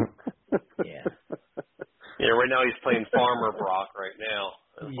 Yeah. Yeah, right now he's playing Farmer Brock right now.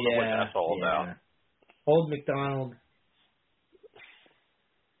 I don't know what that's all about. Old McDonald.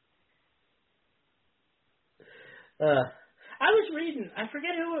 I was reading, I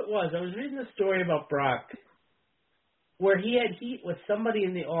forget who it was. I was reading a story about Brock where he had heat with somebody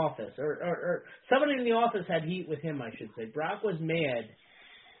in the office, or somebody in the office had heat with him, I should say. Brock was mad.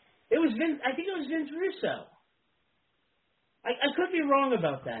 It was I think it was Vince Russo. I could be wrong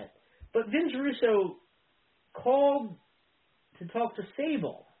about that, but Vince Russo called to talk to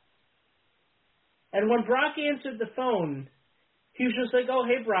Sable. And when Brock answered the phone, he was just like, "Oh,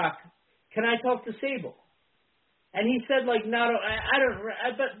 hey, Brock, can I talk to Sable?" And he said, like, "No, I don't."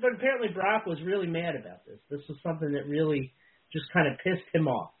 But apparently Brock was really mad about this. This was something that really just kind of pissed him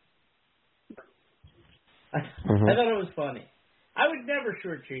off. I thought it was funny. I would never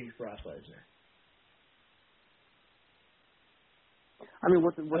shortchange Brock Lesnar. I mean,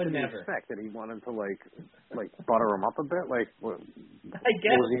 what did he expect? Did he want him to like butter him up a bit? Like, what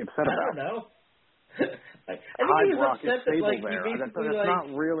was he upset about? I don't know. I think he was Brock upset that, like, he there. basically, that's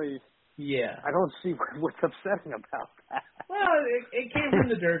not really. Yeah. I don't see what's upsetting about that. Well, it came from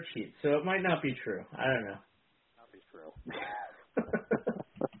the dirt sheet, so it might not be true. I don't know. Not be true.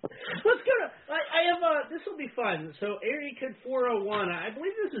 Let's go to. I have this will be fun. So area code 401. I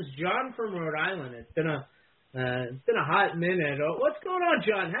believe this is John from Rhode Island. It's been a hot minute. What's going on,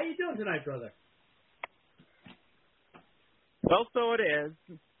 John? How you doing tonight, brother? Well, so it is.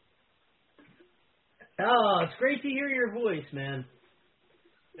 Oh, it's great to hear your voice, man.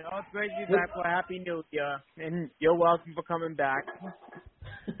 No, it's great to be back for Happy New Year, and you're welcome for coming back.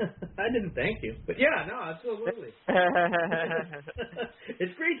 I didn't thank you, but yeah, no, absolutely.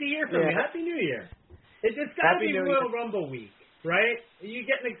 It's great to hear from you. Happy New Year. It's got to be Royal Rumble week, right? Are you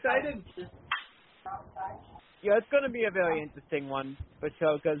getting excited? Yeah, it's going to be a very interesting one for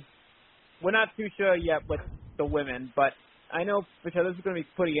sure, because we're not too sure yet with the women, but I know for sure this is going to be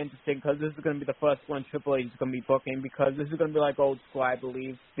pretty interesting, because this is going to be the first one Triple H is going to be booking, because this is going to be like old school, I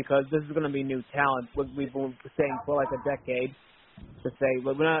believe, because this is going to be new talent. We've been saying for like a decade to say,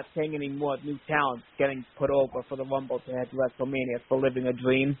 well, we're not saying any more new talent getting put over for the Rumble to head to WrestleMania for living a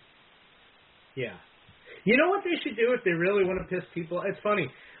dream. Yeah. You know what they should do if they really want to piss people? It's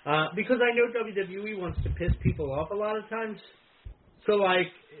funny, because I know WWE wants to piss people off a lot of times. So, like,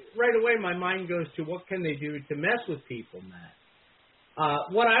 right away my mind goes to what can they do to mess with people, Matt?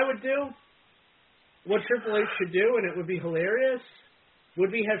 What I would do, what Triple H should do, and it would be hilarious,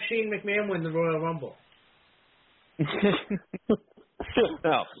 would be have Shane McMahon win the Royal Rumble.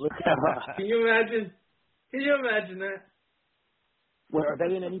 No. Can you imagine? Can you imagine that? Well, are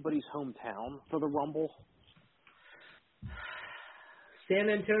they in anybody's hometown for the Rumble? San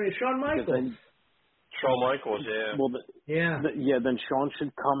Antonio, Shawn Michaels. Shawn Michaels, yeah. Well, then Shawn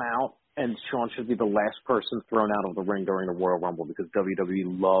should come out, and Shawn should be the last person thrown out of the ring during the Royal Rumble because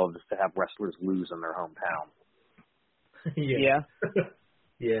WWE loves to have wrestlers lose in their hometown. Yeah.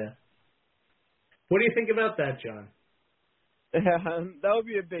 Yeah. What do you think about that, John? That would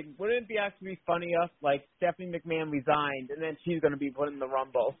be a big. Wouldn't it be actually funnier? Like Stephanie McMahon resigned, and then she's going to be put in the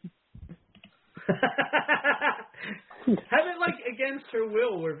Rumble. Have it like against her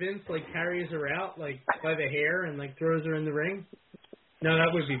will, where Vince like carries her out like by the hair and like throws her in the ring. No,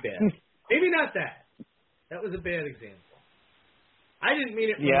 that would be bad. Maybe not that. That was a bad example. I didn't mean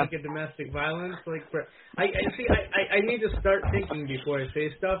it from like a domestic violence. Like, I need to start thinking before I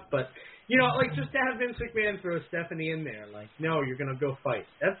say stuff. But you know, like just to have Vince McMahon throw Stephanie in there, like, no, you're gonna go fight.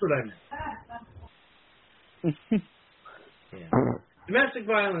 That's what I meant. Yeah. Domestic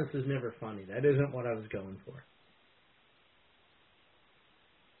violence is never funny. That isn't what I was going for.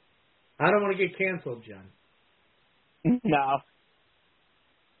 I don't want to get canceled, John. No.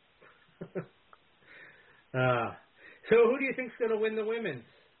 So who do you think's going to win the women's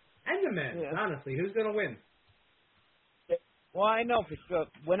and the men's? Yeah. Honestly, who's going to win? Well, I know for sure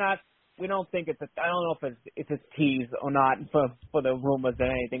we don't think it's I don't know if it's a tease or not for the rumors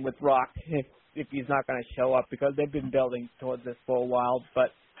and anything with Rock if he's not going to show up because they've been building towards this for a while.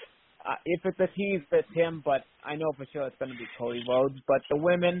 But if it's a tease, it's him. But I know for sure it's going to be Cody Rhodes. But the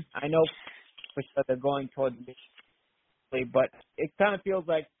women, I know for sure they're going towards me. But it kind of feels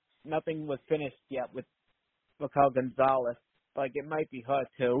like nothing was finished yet with Raquel Gonzalez. Like it might be her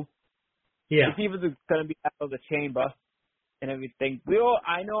too. Yeah. It's either going to be out of the chamber and everything.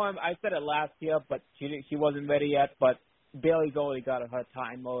 I said it last year, but she wasn't ready yet. But Bayley's already got her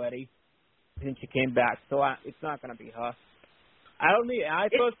time already since she came back, so it's not going to be her. I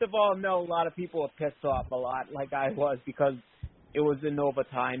first of all know a lot of people are pissed off a lot, like I was, because it was in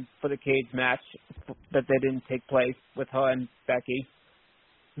overtime for the cage match that they didn't take place with her and Becky.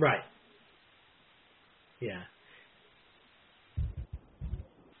 Right. Yeah.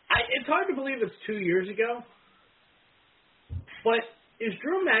 It's hard to believe it's 2 years ago, but is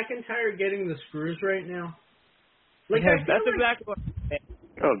Drew McIntyre getting the screws right now? Like that's exactly what I'm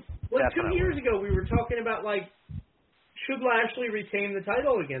saying. Like 2 years ago, we were talking about, like, should Lashley retain the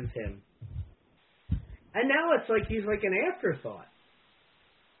title against him? And now it's like he's like an afterthought.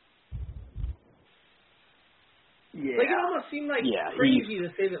 Yeah. Like, it almost seemed like crazy to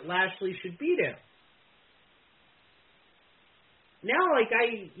say that Lashley should beat him. Now,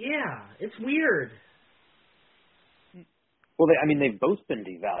 it's weird. Well, they've both been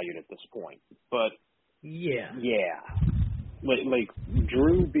devalued at this point, but yeah, like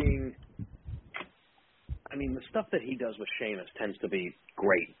Drew being, the stuff that he does with Sheamus tends to be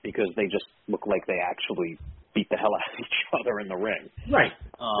great because they just look like they actually beat the hell out of each other in the ring. Right.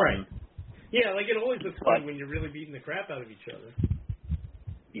 Right. Yeah, like it always looks fun when you're really beating the crap out of each other.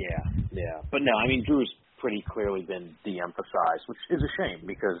 Yeah. But no, Drew's pretty clearly been de-emphasized, which is a shame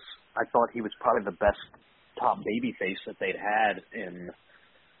because I thought he was probably the best top babyface that they'd had in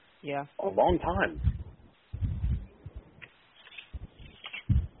a long time.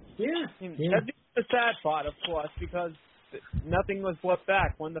 Yeah. That's the sad part, of course, because nothing was brought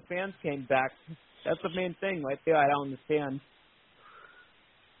back when the fans came back. That's the main thing right there. I don't understand.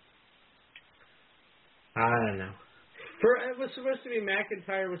 I don't know. It was supposed to be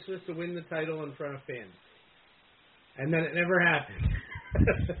McIntyre was supposed to win the title in front of fans. And then it never happened.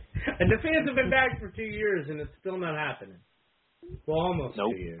 And the fans have been back for 2 years, and it's still not happening. Well, almost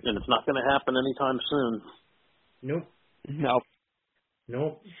 2 years. And it's not going to happen anytime soon. Nope.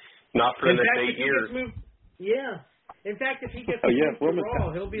 Not for the next 8 years. In fact, if he gets moved to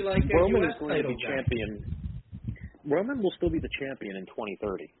Raw, he'll be like a Roman US is going to be champion. Roman will still be the champion in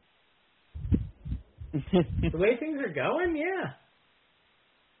 2030. The way things are going, yeah.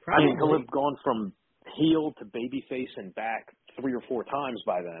 Probably. He'll have gone from heel to babyface and back 3 or 4 times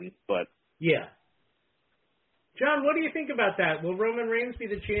by then, but... Yeah. John, what do you think about that? Will Roman Reigns be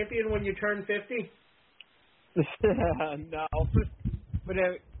the champion when you turn 50? No. But,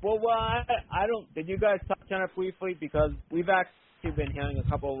 I don't... Did you guys touch on it briefly? Because we've actually been hearing a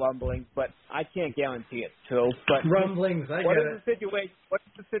couple of rumblings, but I can't guarantee it, too. But rumblings, what is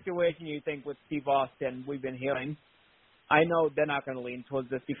the situation you think with Steve Austin we've been hearing? I know they're not going to lean towards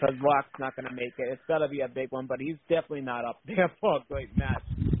this because Rock's not going to make it. It's got to be a big one, but he's definitely not up there for a great match.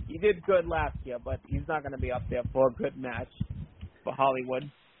 He did good last year, but he's not going to be up there for a good match for Hollywood.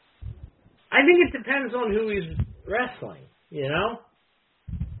 I think it depends on who he's wrestling, you know?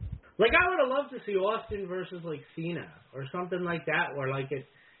 Like, I would have loved to see Austin versus, like, Cena or something like that, where, like,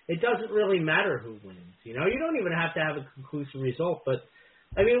 it doesn't really matter who wins. You know, you don't even have to have a conclusive result. But,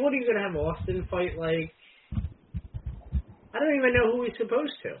 I mean, what are you going to have Austin fight, like? I don't even know who he's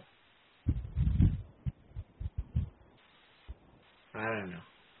supposed to. I don't know.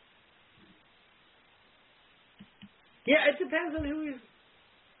 Yeah, it depends on who he's...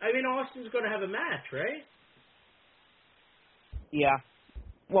 I mean, Austin's going to have a match, right? Yeah.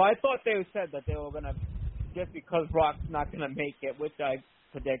 Well, I thought they said that they were going to, just because Rock's not going to make it, which I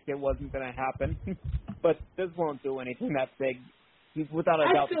predicted wasn't going to happen, but this won't do anything that big. He's without a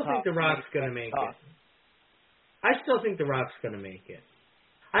doubt. I still think The Rock's going to make it. I still think The Rock's going to make it.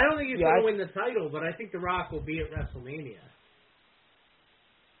 I don't think he's going to win the title, but I think The Rock will be at WrestleMania.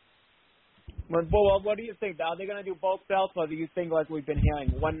 Well, what do you think? Are they going to do both belts, or do you think, like we've been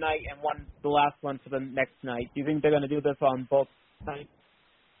hearing, one night and the last one for the next night? Do you think they're going to do this on both nights?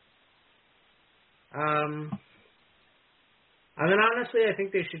 I mean, honestly, I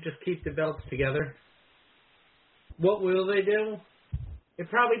think they should just keep the belts together. What will they do? It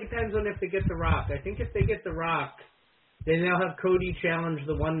probably depends on if they get The Rock. I think if they get The Rock, then they'll have Cody challenge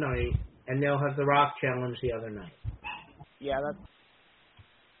the one night, and they'll have The Rock challenge the other night. Yeah, that's...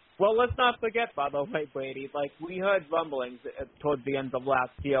 Well, let's not forget, by the way, Brady, like, we heard rumblings towards the end of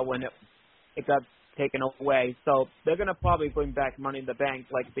last year when it got taken away. So they're going to probably bring back Money in the Bank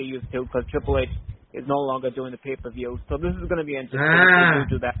like they used to, because Triple H is no longer doing the pay-per-view. So this is going to be interesting if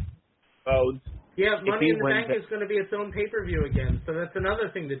they do that. Yeah, Money in the Bank is going to be its own pay-per-view again. So that's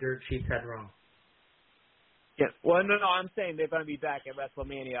another thing the Dirt Sheets had wrong. Yeah. Well, no, I'm saying they're going to be back at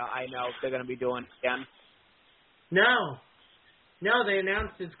WrestleMania. I know they're going to be doing it again. No, they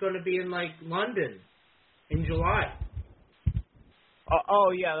announced it's going to be in, like, London in July.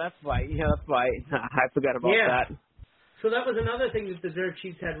 Oh, yeah, that's right. Yeah, that's right. I forgot about that. So that was another thing that the Dirt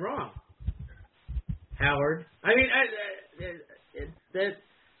Sheets had wrong, Howard. I mean,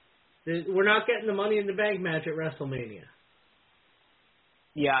 we're not getting the Money in the Bank match at WrestleMania.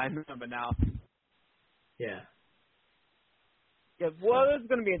 Yeah, I remember now. Yeah. Yeah, well, it's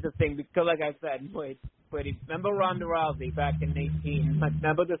going to be interesting because, like I said, remember Ronda Rousey back in 2018?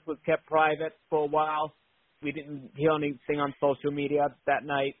 Remember this was kept private for a while? We didn't hear anything on social media that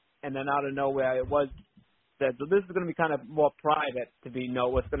night, and then out of nowhere it was said. So this is going to be kind of more private to know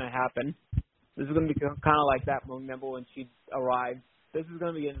what's going to happen. This is going to be kind of like that. Remember when she arrived? This is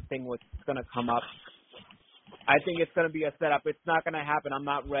going to be interesting what's going to come up. I think it's going to be a setup. It's not going to happen. I'm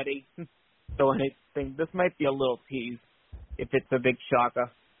not ready. So anything. This might be a little tease if it's a big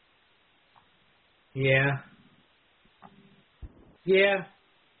shocker. Yeah. Yeah,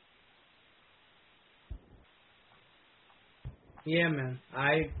 man.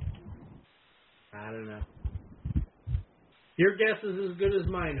 I don't know. Your guess is as good as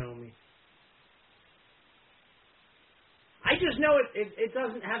mine, homie. I just know it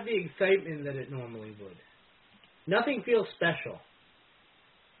doesn't have the excitement that it normally would. Nothing feels special.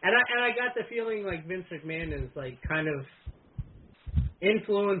 And I got the feeling like Vince McMahon is like kind of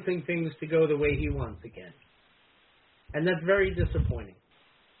influencing things to go the way he wants again. And that's very disappointing.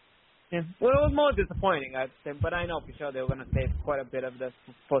 Yeah. Well, it was more disappointing, I'd say, but I know for sure they were going to save quite a bit of this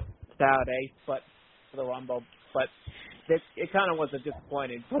for Saturday, but for the Rumble. But it kind of was a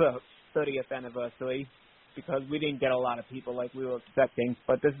disappointing for the 30th anniversary because we didn't get a lot of people like we were expecting.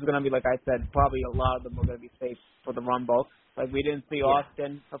 But this is going to be, like I said, probably a lot of them are going to be saved for the Rumble. Like we didn't see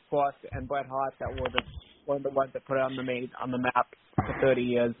Austin, of course, and Bret Hart that were one of the ones that put it on the map for 30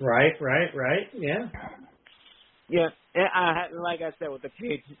 years. Right. Yeah. Yeah, and like I said, with the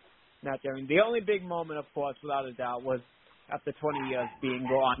cage match, I mean, the only big moment, of course, without a doubt, was after 20 years being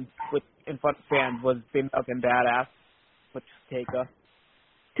gone in front of fans was the American Badass with Taker.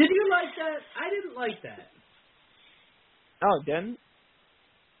 Did you like that? I didn't like that. Oh, didn't?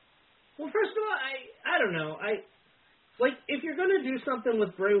 Well, first of all, I don't know. Like, if you're going to do something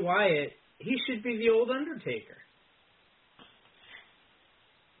with Bray Wyatt, he should be the old Undertaker.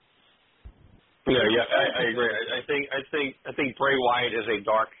 Yeah, I agree. I think Bray Wyatt is a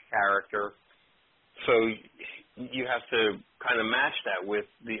dark character, so you have to kind of match that with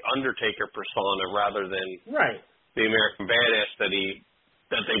the Undertaker persona rather than the American Badass that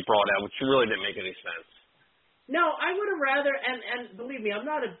they brought out, which really didn't make any sense. No, I would have rather, and believe me, I'm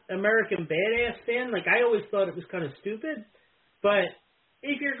not an American Badass fan. Like, I always thought it was kind of stupid, but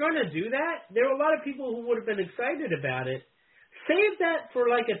if you're going to do that, there are a lot of people who would have been excited about it. Save that for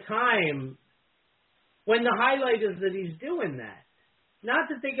like a time when the highlight is that he's doing that. Not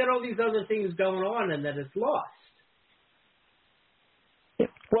that they got all these other things going on and that it's lost.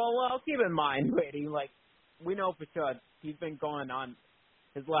 Well, keep in mind, Brady, like, we know for sure he's been going on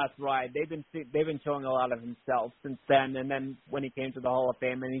his last ride. They've been showing a lot of himself since then, and then when he came to the Hall of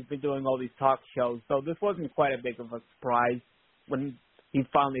Fame, and he's been doing all these talk shows. So this wasn't quite a big of a surprise when he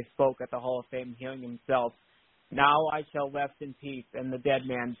finally spoke at the Hall of Fame, hearing himself. Now I shall rest in peace, and the dead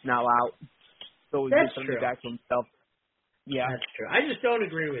man's now out. So he's That's something true. back to himself. Yeah, that's true. I just don't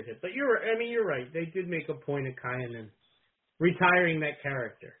agree with it. But you're right. They did make a point of kind of retiring that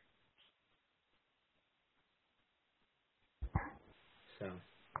character. So,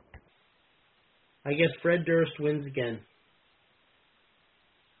 I guess Fred Durst wins again.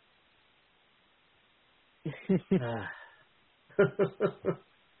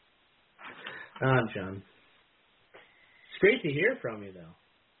 John. It's great to hear from you, though.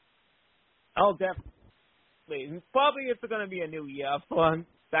 Oh, definitely. Probably it's going to be a new year for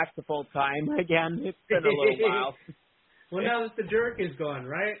back to full time again. It's been a little while. Well, now that the jerk is gone,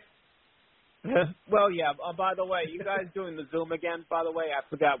 right? Well, yeah. By the way, you guys doing the Zoom again? By the way, I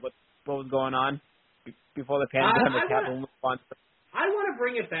forgot what was going on before the pandemic happened. I want to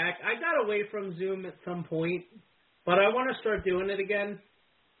bring it back. I got away from Zoom at some point, but I want to start doing it again.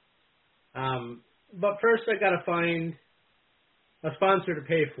 But first, I got to find a sponsor to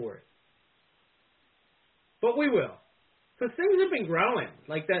pay for it. But we will, because things have been growing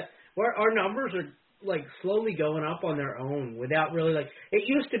like that. Where our numbers are like slowly going up on their own without really like it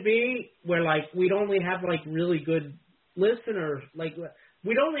used to be where like we'd only have like really good listeners, like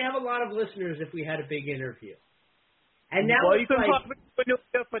we'd only have a lot of listeners if we had a big interview. And now you can like, talk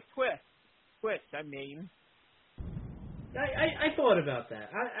for Twitch. I mean, I thought about that.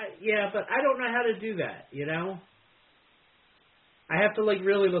 Yeah, but I don't know how to do that. You know, I have to like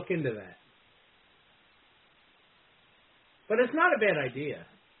really look into that. But it's not a bad idea.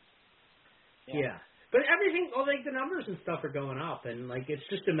 Yeah. But everything, like the numbers and stuff are going up, and like it's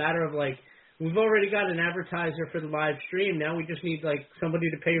just a matter of like we've already got an advertiser for the live stream. Now we just need like somebody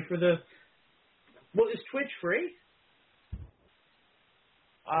to pay for the. Well, is Twitch free?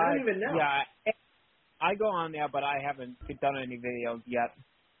 I don't even know. Yeah, I go on there, but I haven't done any videos yet.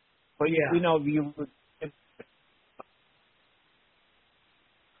 But yeah, we know you. If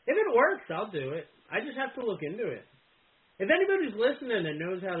it works, I'll do it. I just have to look into it. If anybody's listening and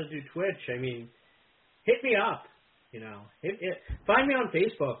knows how to do Twitch, I mean, hit me up. You know, find me on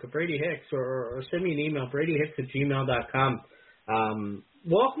Facebook at Brady Hicks or send me an email, bradyhicks@gmail.com.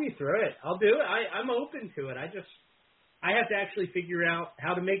 Walk me through it. I'll do it. I'm open to it. I have to actually figure out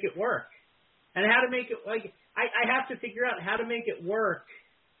how to make it work. And how to make it, like, I have to figure out how to make it work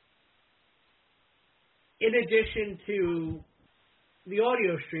in addition to the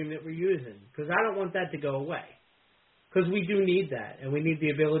audio stream that we're using, because I don't want that to go away. Because we do need that, and we need the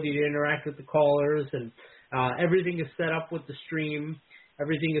ability to interact with the callers, and everything is set up with the stream,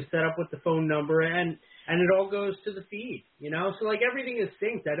 everything is set up with the phone number, and it all goes to the feed, you know? So, like, everything is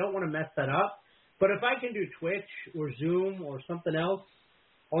synced. I don't want to mess that up. But if I can do Twitch or Zoom or something else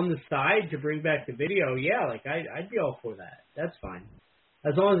on the side to bring back the video, yeah, like, I'd be all for that. That's fine.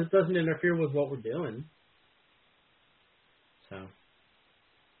 As long as it doesn't interfere with what we're doing. So...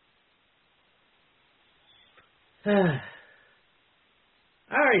 All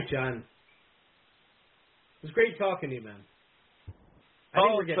right, John. It was great talking to you, man. I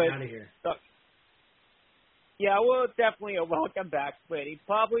think we're getting out of here. Yeah, we'll definitely welcome back, but he's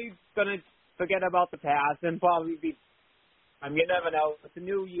probably going to forget about the past and probably be, I mean, you never know. It's a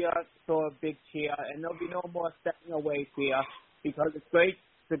new year, so a big cheer, and there'll be no more stepping away cheer because it's great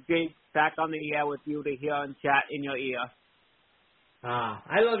to be back on the air with you to hear and chat in your ear.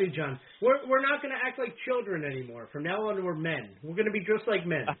 I love you, John. We're not going to act like children anymore. From now on, we're men. We're going to be just like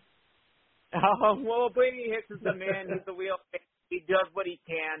men. Well, Brady Hicks is the man. He's the real fan. He does what he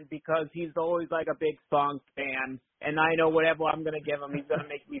can because he's always like a big song fan. And I know whatever I'm going to give him, he's going to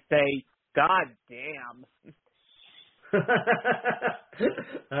make me say, God damn.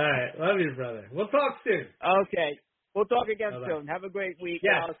 All right. Love you, brother. We'll talk soon. Okay. We'll talk again Bye-bye. soon. Have a great week.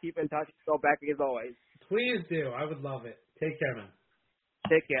 Yes. I'll keep in touch. Go back as always. Please do. I would love it. Take care, man.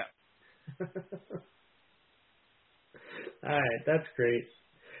 Take care. All right, that's great.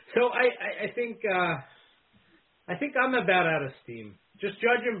 So I think I'm about out of steam. Just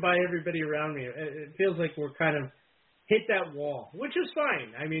judging by everybody around me, it feels like we're kind of hit that wall, which is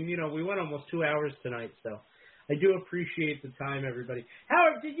fine. I mean, you know, we went almost 2 hours tonight, so I do appreciate the time, everybody.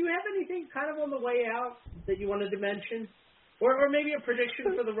 Howard, did you have anything kind of on the way out that you wanted to mention, or maybe a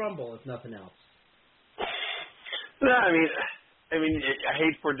prediction for the Rumble, if nothing else? No, I mean, I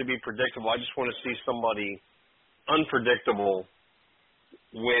hate for it to be predictable. I just want to see somebody unpredictable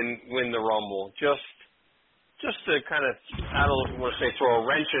win the Rumble. Just to kind of, I don't know if you want to say throw a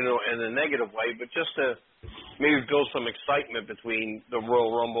wrench in a negative way, but just to maybe build some excitement between the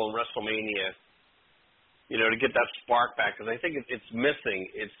Royal Rumble and WrestleMania, to get that spark back, because I think it's missing.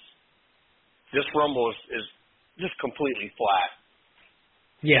 This Rumble is just completely flat.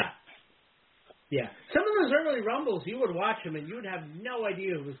 Yeah. Yeah. Some of those early Rumbles, you would watch them and you would have no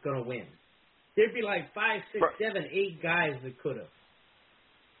idea who was going to win. There'd be like 5, 6, 7, 8 guys that could have.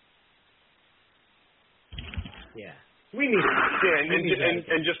 Yeah. We need it.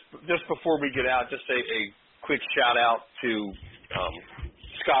 And just before we get out, just a quick shout out to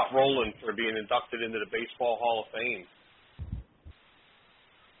Scott Rowland for being inducted into the Baseball Hall of Fame.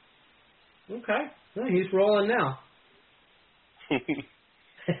 Okay. Well, he's rolling now.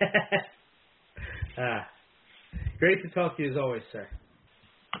 Great to talk to you as always, sir.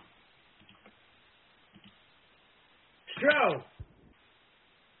 Stro!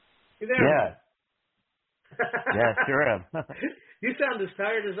 You there? Yeah. Yeah, sure am. You sound as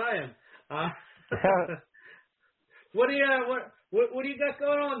tired as I am. What do you got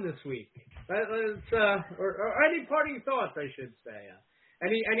going on this week? Or any parting thoughts, I should say.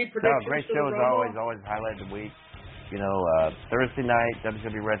 Any predictions? No, great show as always highlight of the week. Thursday night,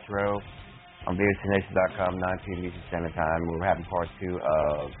 WWE Retro on VOCNation.com, 9 p.m. Eastern Standard Time. We're having part 2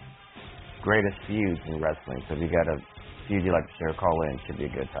 of Greatest Feuds in Wrestling. So if you got a feud you'd like to share, call in. Should be a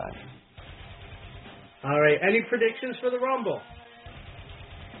good time. All right. Any predictions for the Rumble?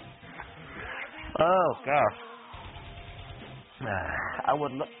 Oh gosh, I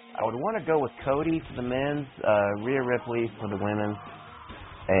would want to go with Cody for the men's, Rhea Ripley for the women's,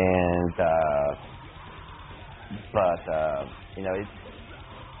 and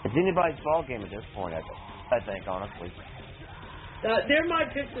it's anybody's ball game at this point. I think honestly. They're my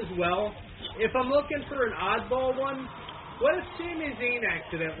picks as well. If I'm looking for an oddball one, what if Sami Zayn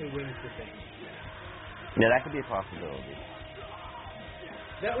accidentally wins the thing? Yeah, that could be a possibility.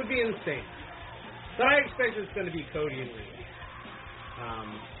 That would be insane. But I expect it's going to be Cody and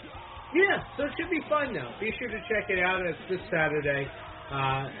Rhea. So it should be fun now. Be sure to check it out. It's this Saturday.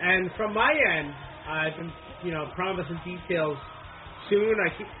 And from my end, I've been, promising details soon. I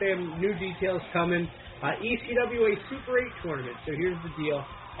keep saying new details coming. ECWA Super 8 tournament. So here's the deal.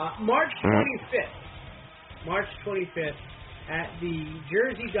 March 25th at the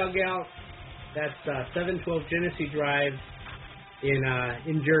Jersey Dugout. That's 712 Genesee Drive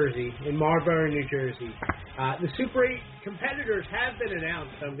in Jersey, in Marlborough, New Jersey. The Super 8 competitors have been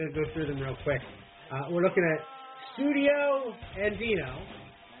announced, so I'm going to go through them real quick. We're looking at Studio Andino,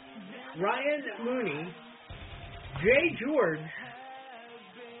 Ryan Mooney, Jay George,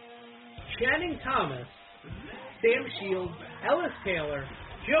 Channing Thomas, Sam Shields, Ellis Taylor,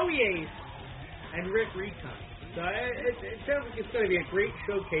 Joey Ace, and Rick Recon. So it sounds like it's going to be a great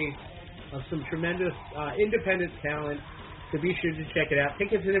showcase of some tremendous independent talent. So be sure to check it out.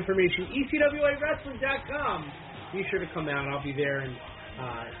 Tickets and information, ECWAWrestling.com. Be sure to come out. I'll be there. And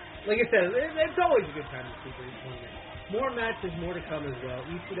like I said, it's always a good time to see the tournament. More matches, more to come as well.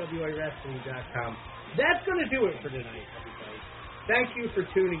 ECWAWrestling.com. That's going to do it for tonight, everybody. Thank you for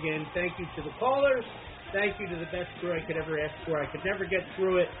tuning in. Thank you to the callers. Thank you to the best crew I could ever ask for. I could never get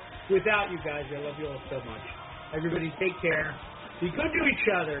through it without you guys. I love you all so much. Everybody take care. Be good to each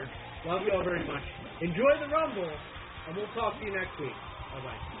other. Love you all very much. Enjoy the Rumble, and we'll talk to you next week.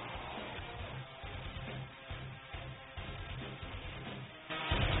 Bye-bye.